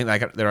think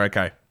they're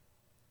okay.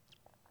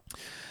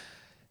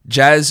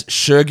 Jazz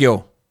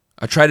Shergill.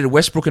 I traded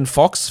Westbrook and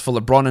Fox for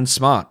LeBron and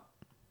Smart.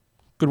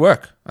 Good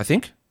work, I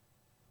think.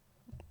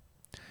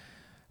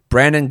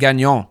 Brandon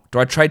Gagnon. Do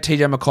I trade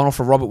TJ McConnell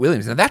for Robert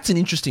Williams? Now, that's an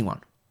interesting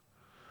one.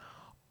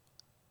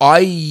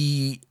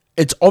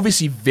 It's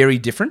obviously very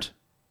different.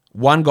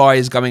 One guy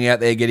is going out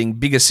there getting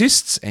big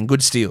assists and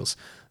good steals.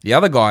 The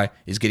other guy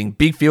is getting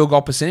big field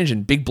goal percentage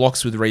and big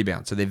blocks with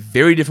rebounds. So they're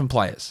very different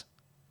players.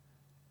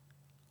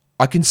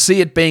 I can see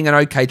it being an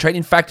okay trade.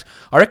 In fact,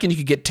 I reckon you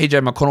could get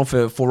TJ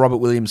McConnell for Robert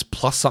Williams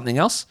plus something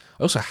else.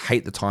 I also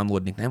hate the Time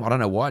Lord nickname. I don't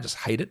know why. I just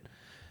hate it.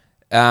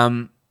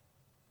 I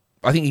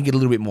think you can get a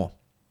little bit more.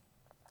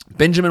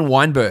 Benjamin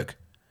Weinberg.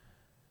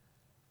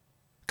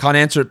 Can't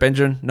answer it,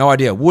 Benjamin. No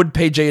idea. Wood,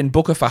 PG, and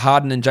Booker for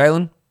Harden and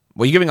Jalen?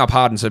 Well, you're giving up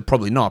Harden, so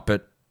probably not,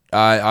 but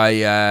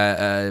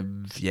I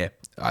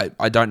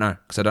don't know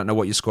because I don't know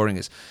what your scoring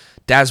is.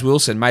 Daz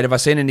Wilson, mate, have I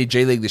seen any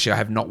G League this year? I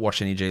have not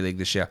watched any G League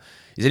this year.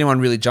 Is anyone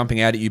really jumping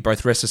out at you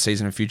both rest of the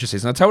season and future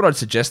season? I'll tell you what I'd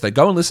suggest, though.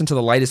 Go and listen to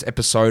the latest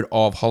episode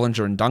of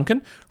Hollinger and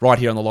Duncan right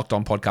here on the Locked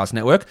On Podcast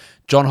Network.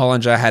 John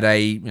Hollinger had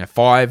a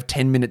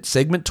 5-10 minute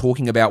segment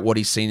talking about what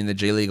he's seen in the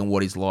G League and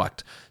what he's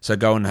liked. So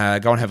go and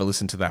have a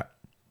listen to that.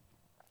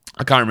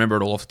 I can't remember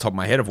it all off the top of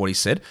my head of what he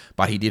said,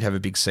 but he did have a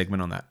big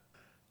segment on that.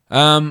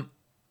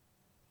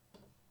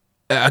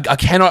 I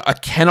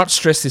cannot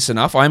stress this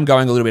enough. I am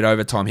going a little bit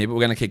over time here, but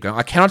we're going to keep going.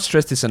 I cannot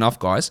stress this enough,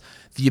 guys.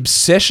 The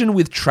obsession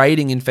with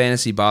trading in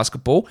fantasy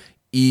basketball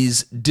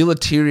is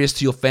deleterious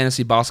to your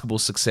fantasy basketball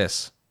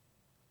success.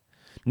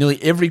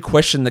 Nearly every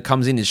question that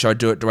comes in is, should I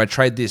do it? Do I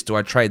trade this? Do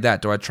I trade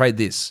that? Do I trade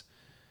this?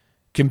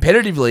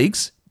 Competitive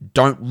leagues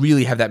don't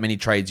really have that many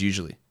trades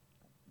usually.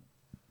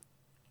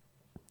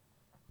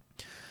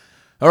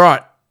 All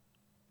right.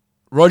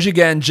 Roger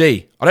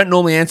Ganji. I don't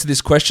normally answer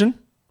this question,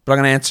 but I'm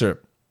going to answer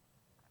it.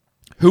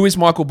 Who is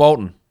Michael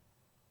Bolton?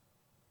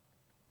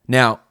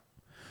 Now,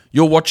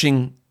 you're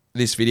watching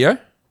this video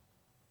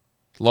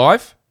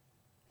live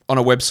on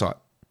a website.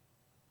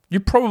 You're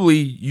probably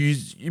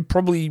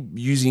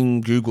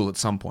using Google at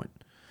some point.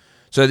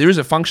 So there is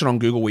a function on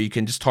Google where you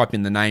can just type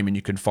in the name and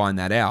you can find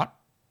that out.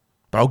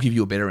 But I'll give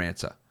you a better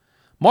answer.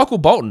 Michael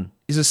Bolton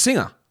is a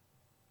singer.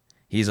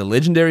 He's a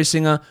legendary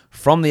singer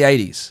from the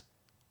 80s.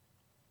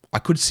 I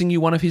could sing you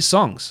one of his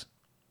songs.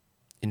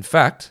 In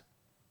fact,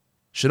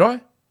 should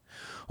I?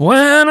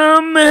 When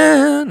a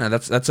man... No,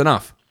 that's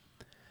enough.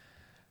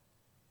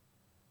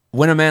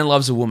 When a Man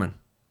Loves a Woman.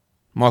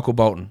 Michael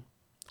Bolton.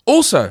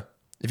 Also,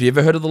 have you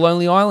ever heard of The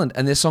Lonely Island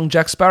and their song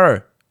Jack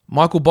Sparrow?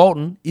 Michael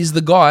Bolton is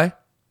the guy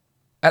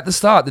at the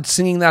start that's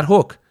singing that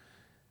hook.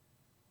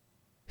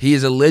 He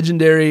is a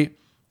legendary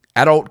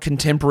adult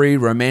contemporary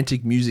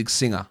romantic music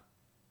singer.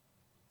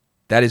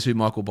 That is who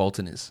Michael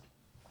Bolton is.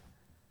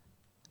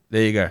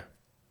 There you go.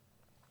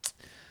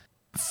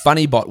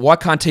 Funny bot. Why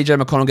can't TJ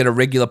McConnell get a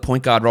regular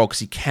point guard role? Because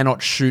he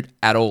cannot shoot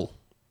at all.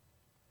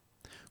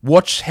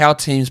 Watch how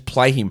teams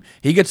play him.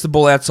 He gets the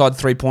ball outside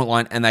the 3-point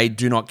line and they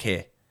do not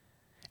care.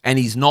 And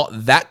he's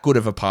not that good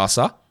of a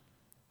passer.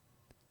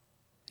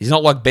 He's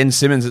not like Ben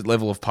Simmons at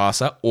level of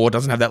passer or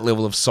doesn't have that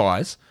level of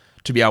size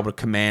to be able to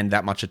command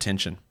that much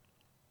attention.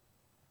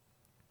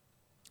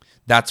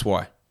 That's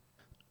why.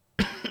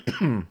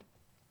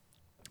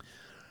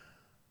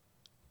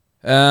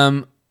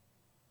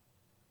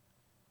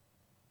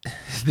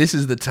 This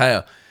is the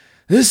tale.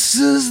 This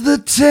is the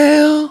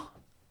tale.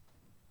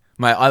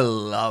 Mate, I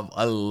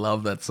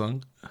love that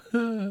song.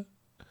 Who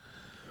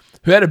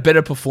had a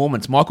better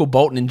performance, Michael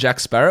Bolton in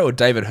Jack Sparrow or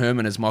David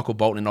Herman as Michael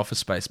Bolton in Office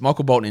Space?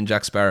 Michael Bolton in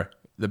Jack Sparrow,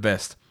 the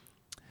best.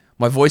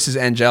 My voice is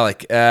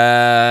angelic.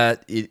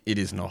 It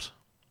is not.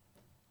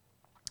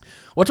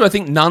 What do I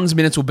think Nunn's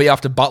minutes will be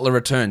after Butler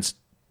returns?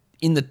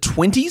 In the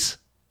 20s?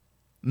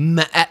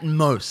 At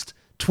most.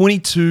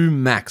 22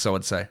 max, I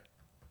would say.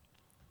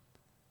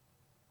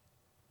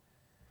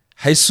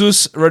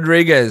 Jesus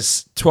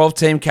Rodriguez,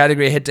 12-team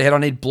category head-to-head. I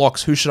need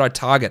blocks. Who should I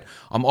target?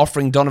 I'm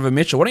offering Donovan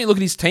Mitchell. Why don't you look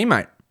at his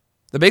teammate?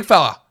 The big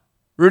fella.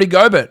 Rudy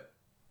Gobert.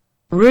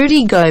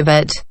 Rudy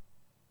Gobert.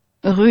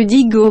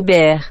 Rudy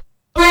Gobert.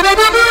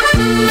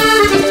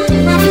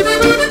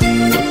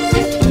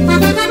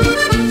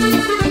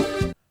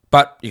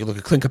 But you can look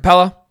at Clint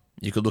Capella.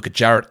 You could look at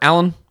Jarrett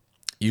Allen.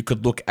 You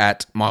could look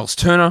at Miles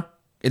Turner.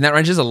 In that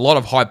range, there's a lot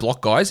of high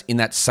block guys in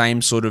that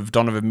same sort of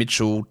Donovan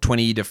Mitchell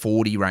 20 to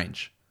 40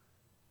 range.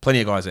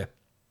 Plenty of guys there.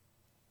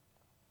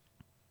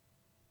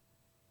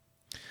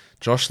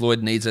 Josh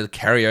Lloyd needs a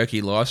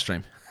karaoke live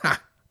stream.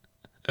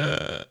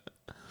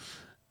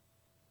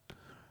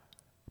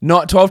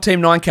 Not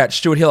 12-team 9-catch,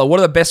 Stuart Hiller. What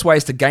are the best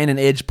ways to gain an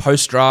edge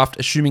post-draft,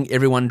 assuming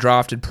everyone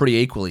drafted pretty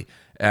equally?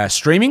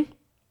 Streaming.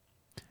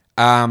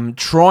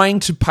 Trying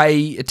to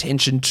pay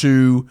attention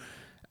to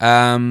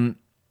buy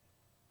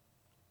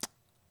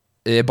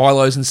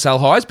lows and sell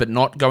highs, but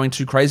not going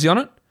too crazy on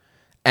it.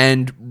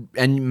 And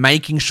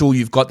making sure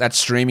you've got that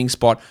streaming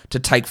spot to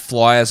take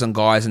flyers on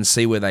guys and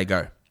see where they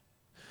go.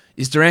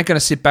 Is Durant going to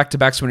sit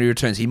back-to-backs when he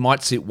returns? He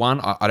might sit one.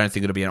 I don't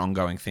think it'll be an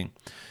ongoing thing.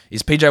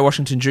 Is PJ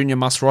Washington Jr.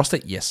 must roster?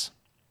 Yes.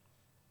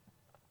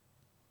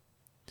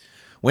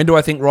 When do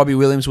I think Robbie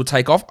Williams will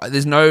take off?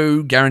 There's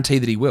no guarantee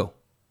that he will.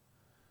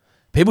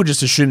 People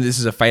just assume this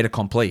is a fait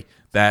accompli,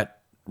 that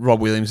Rob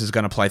Williams is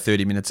going to play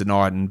 30 minutes a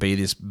night and be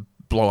this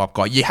blow-up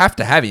guy. You have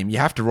to have him. You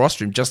have to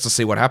roster him just to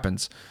see what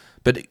happens.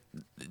 But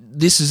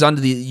this is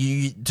under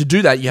to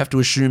do that, you have to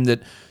assume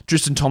that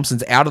Tristan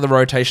Thompson's out of the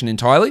rotation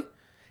entirely,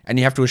 and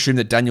you have to assume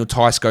that Daniel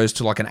Tice goes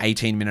to like an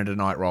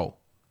 18-minute-a-night role,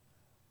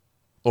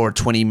 or a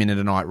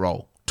 20-minute-a-night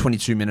role,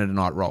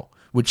 22-minute-a-night role,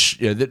 which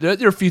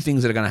there are a few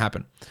things that are going to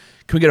happen.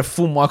 Can we get a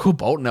full Michael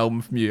Bolton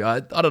album from you? I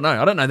don't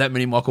know. I don't know that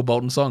many Michael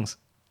Bolton songs.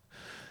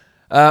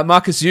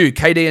 Marcus Yu,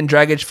 KD and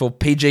Dragic for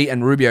PG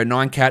and Rubio,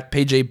 9-cat,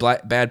 PG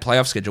bad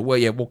playoff schedule. Well,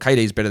 KD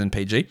is better than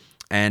PG,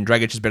 and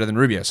Dragic is better than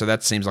Rubio, so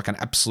that seems like an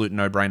absolute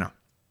no-brainer.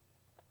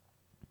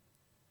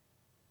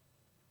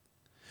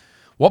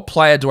 What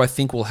player do I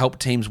think will help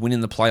teams win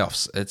in the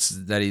playoffs?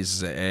 That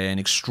is an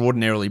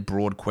extraordinarily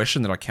broad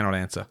question that I cannot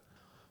answer.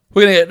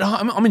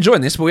 I'm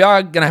enjoying this, but we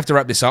are going to have to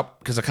wrap this up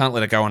because I can't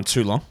let it go on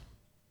too long.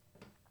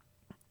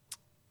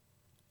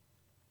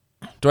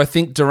 Do I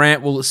think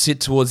Durant will sit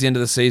towards the end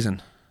of the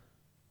season?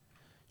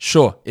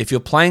 Sure. If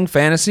you're playing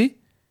fantasy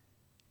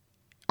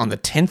on the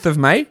 10th of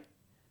May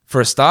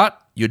for a start,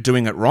 you're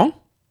doing it wrong.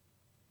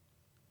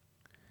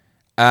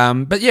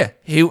 But yeah,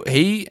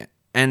 he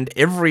and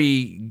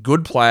every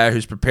good player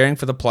who's preparing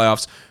for the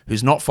playoffs,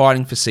 who's not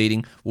fighting for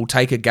seeding, will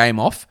take a game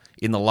off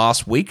in the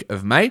last week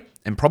of May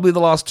and probably the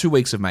last 2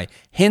 weeks of May.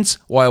 Hence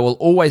why I will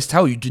always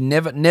tell you to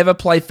never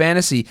play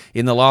fantasy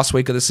in the last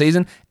week of the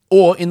season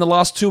or in the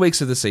last 2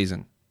 weeks of the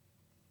season.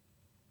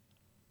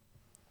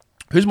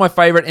 Who's my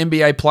favorite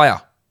NBA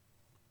player?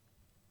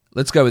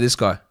 Let's go with this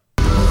guy.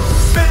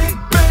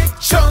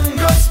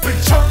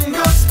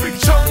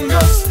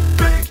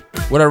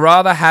 Would I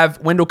rather have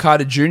Wendell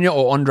Carter Jr.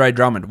 or Andre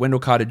Drummond?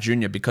 Wendell Carter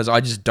Jr. because I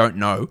just don't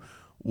know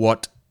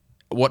what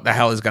the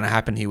hell is going to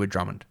happen here with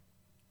Drummond.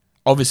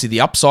 Obviously,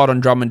 the upside on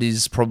Drummond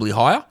is probably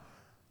higher,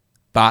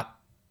 but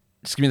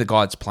just give me the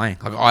guy that's playing.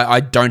 Like I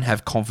don't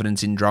have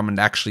confidence in Drummond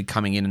actually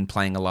coming in and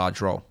playing a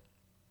large role.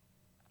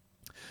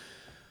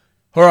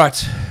 All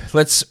right,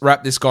 let's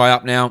wrap this guy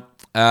up now.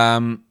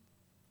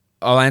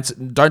 I'll answer.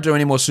 Don't do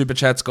any more super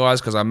chats,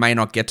 guys, because I may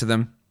not get to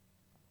them.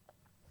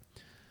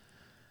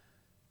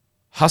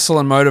 Hustle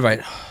and motivate.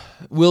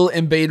 Will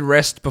Embiid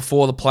rest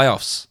before the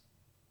playoffs?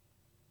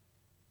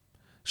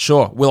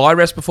 Sure. Will I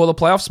rest before the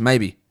playoffs?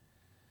 Maybe.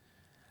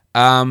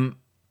 Every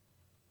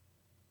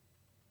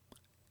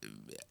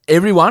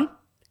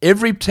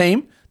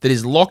team that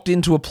is locked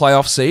into a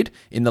playoff seed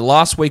in the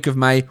last week of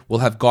May will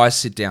have guys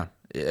sit down.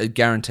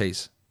 Guaranteed.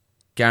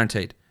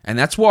 And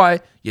that's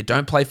why you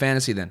don't play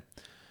fantasy then.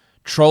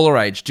 Troller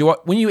age.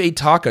 When you eat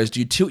tacos, do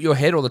you tilt your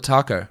head or the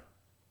taco?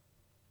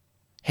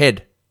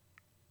 Head.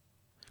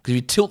 Because if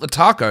you tilt the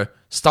taco,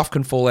 stuff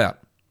can fall out.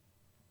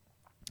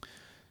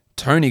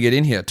 Tony, get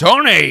in here.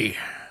 Tony!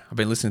 I've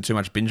been listening to too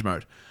much binge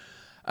mode.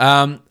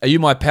 Are you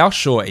my pal?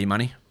 Sure,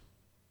 E-Money.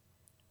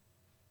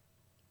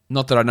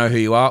 Not that I know who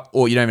you are,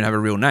 or you don't even have a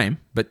real name,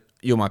 but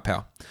you're my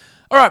pal.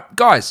 All right,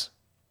 guys.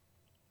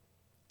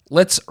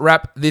 Let's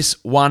wrap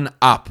this one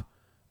up.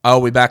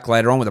 I'll be back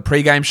later on with a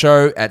pregame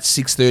show at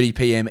 6:30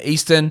 p.m.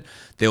 Eastern.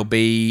 There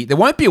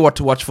won't be a What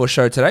to Watch For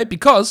show today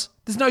because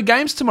there's no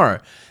games tomorrow.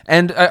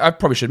 And I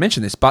probably should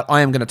mention this, but I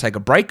am going to take a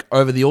break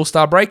over the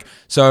All-Star break,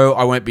 so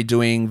I won't be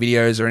doing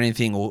videos or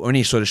anything or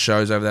any sort of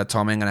shows over that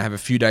time. I'm going to have a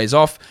few days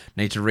off,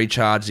 need to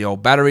recharge the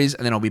old batteries,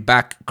 and then I'll be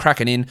back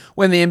cracking in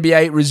when the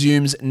NBA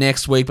resumes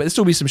next week. But there'll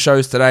still be some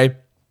shows today.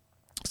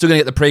 Still going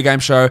to get the pregame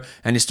show,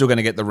 and you're still going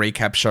to get the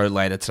recap show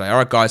later today. All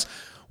right, guys,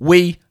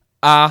 we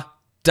are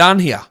done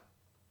here.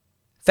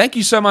 Thank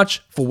you so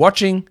much for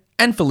watching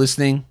and for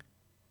listening.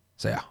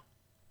 See ya.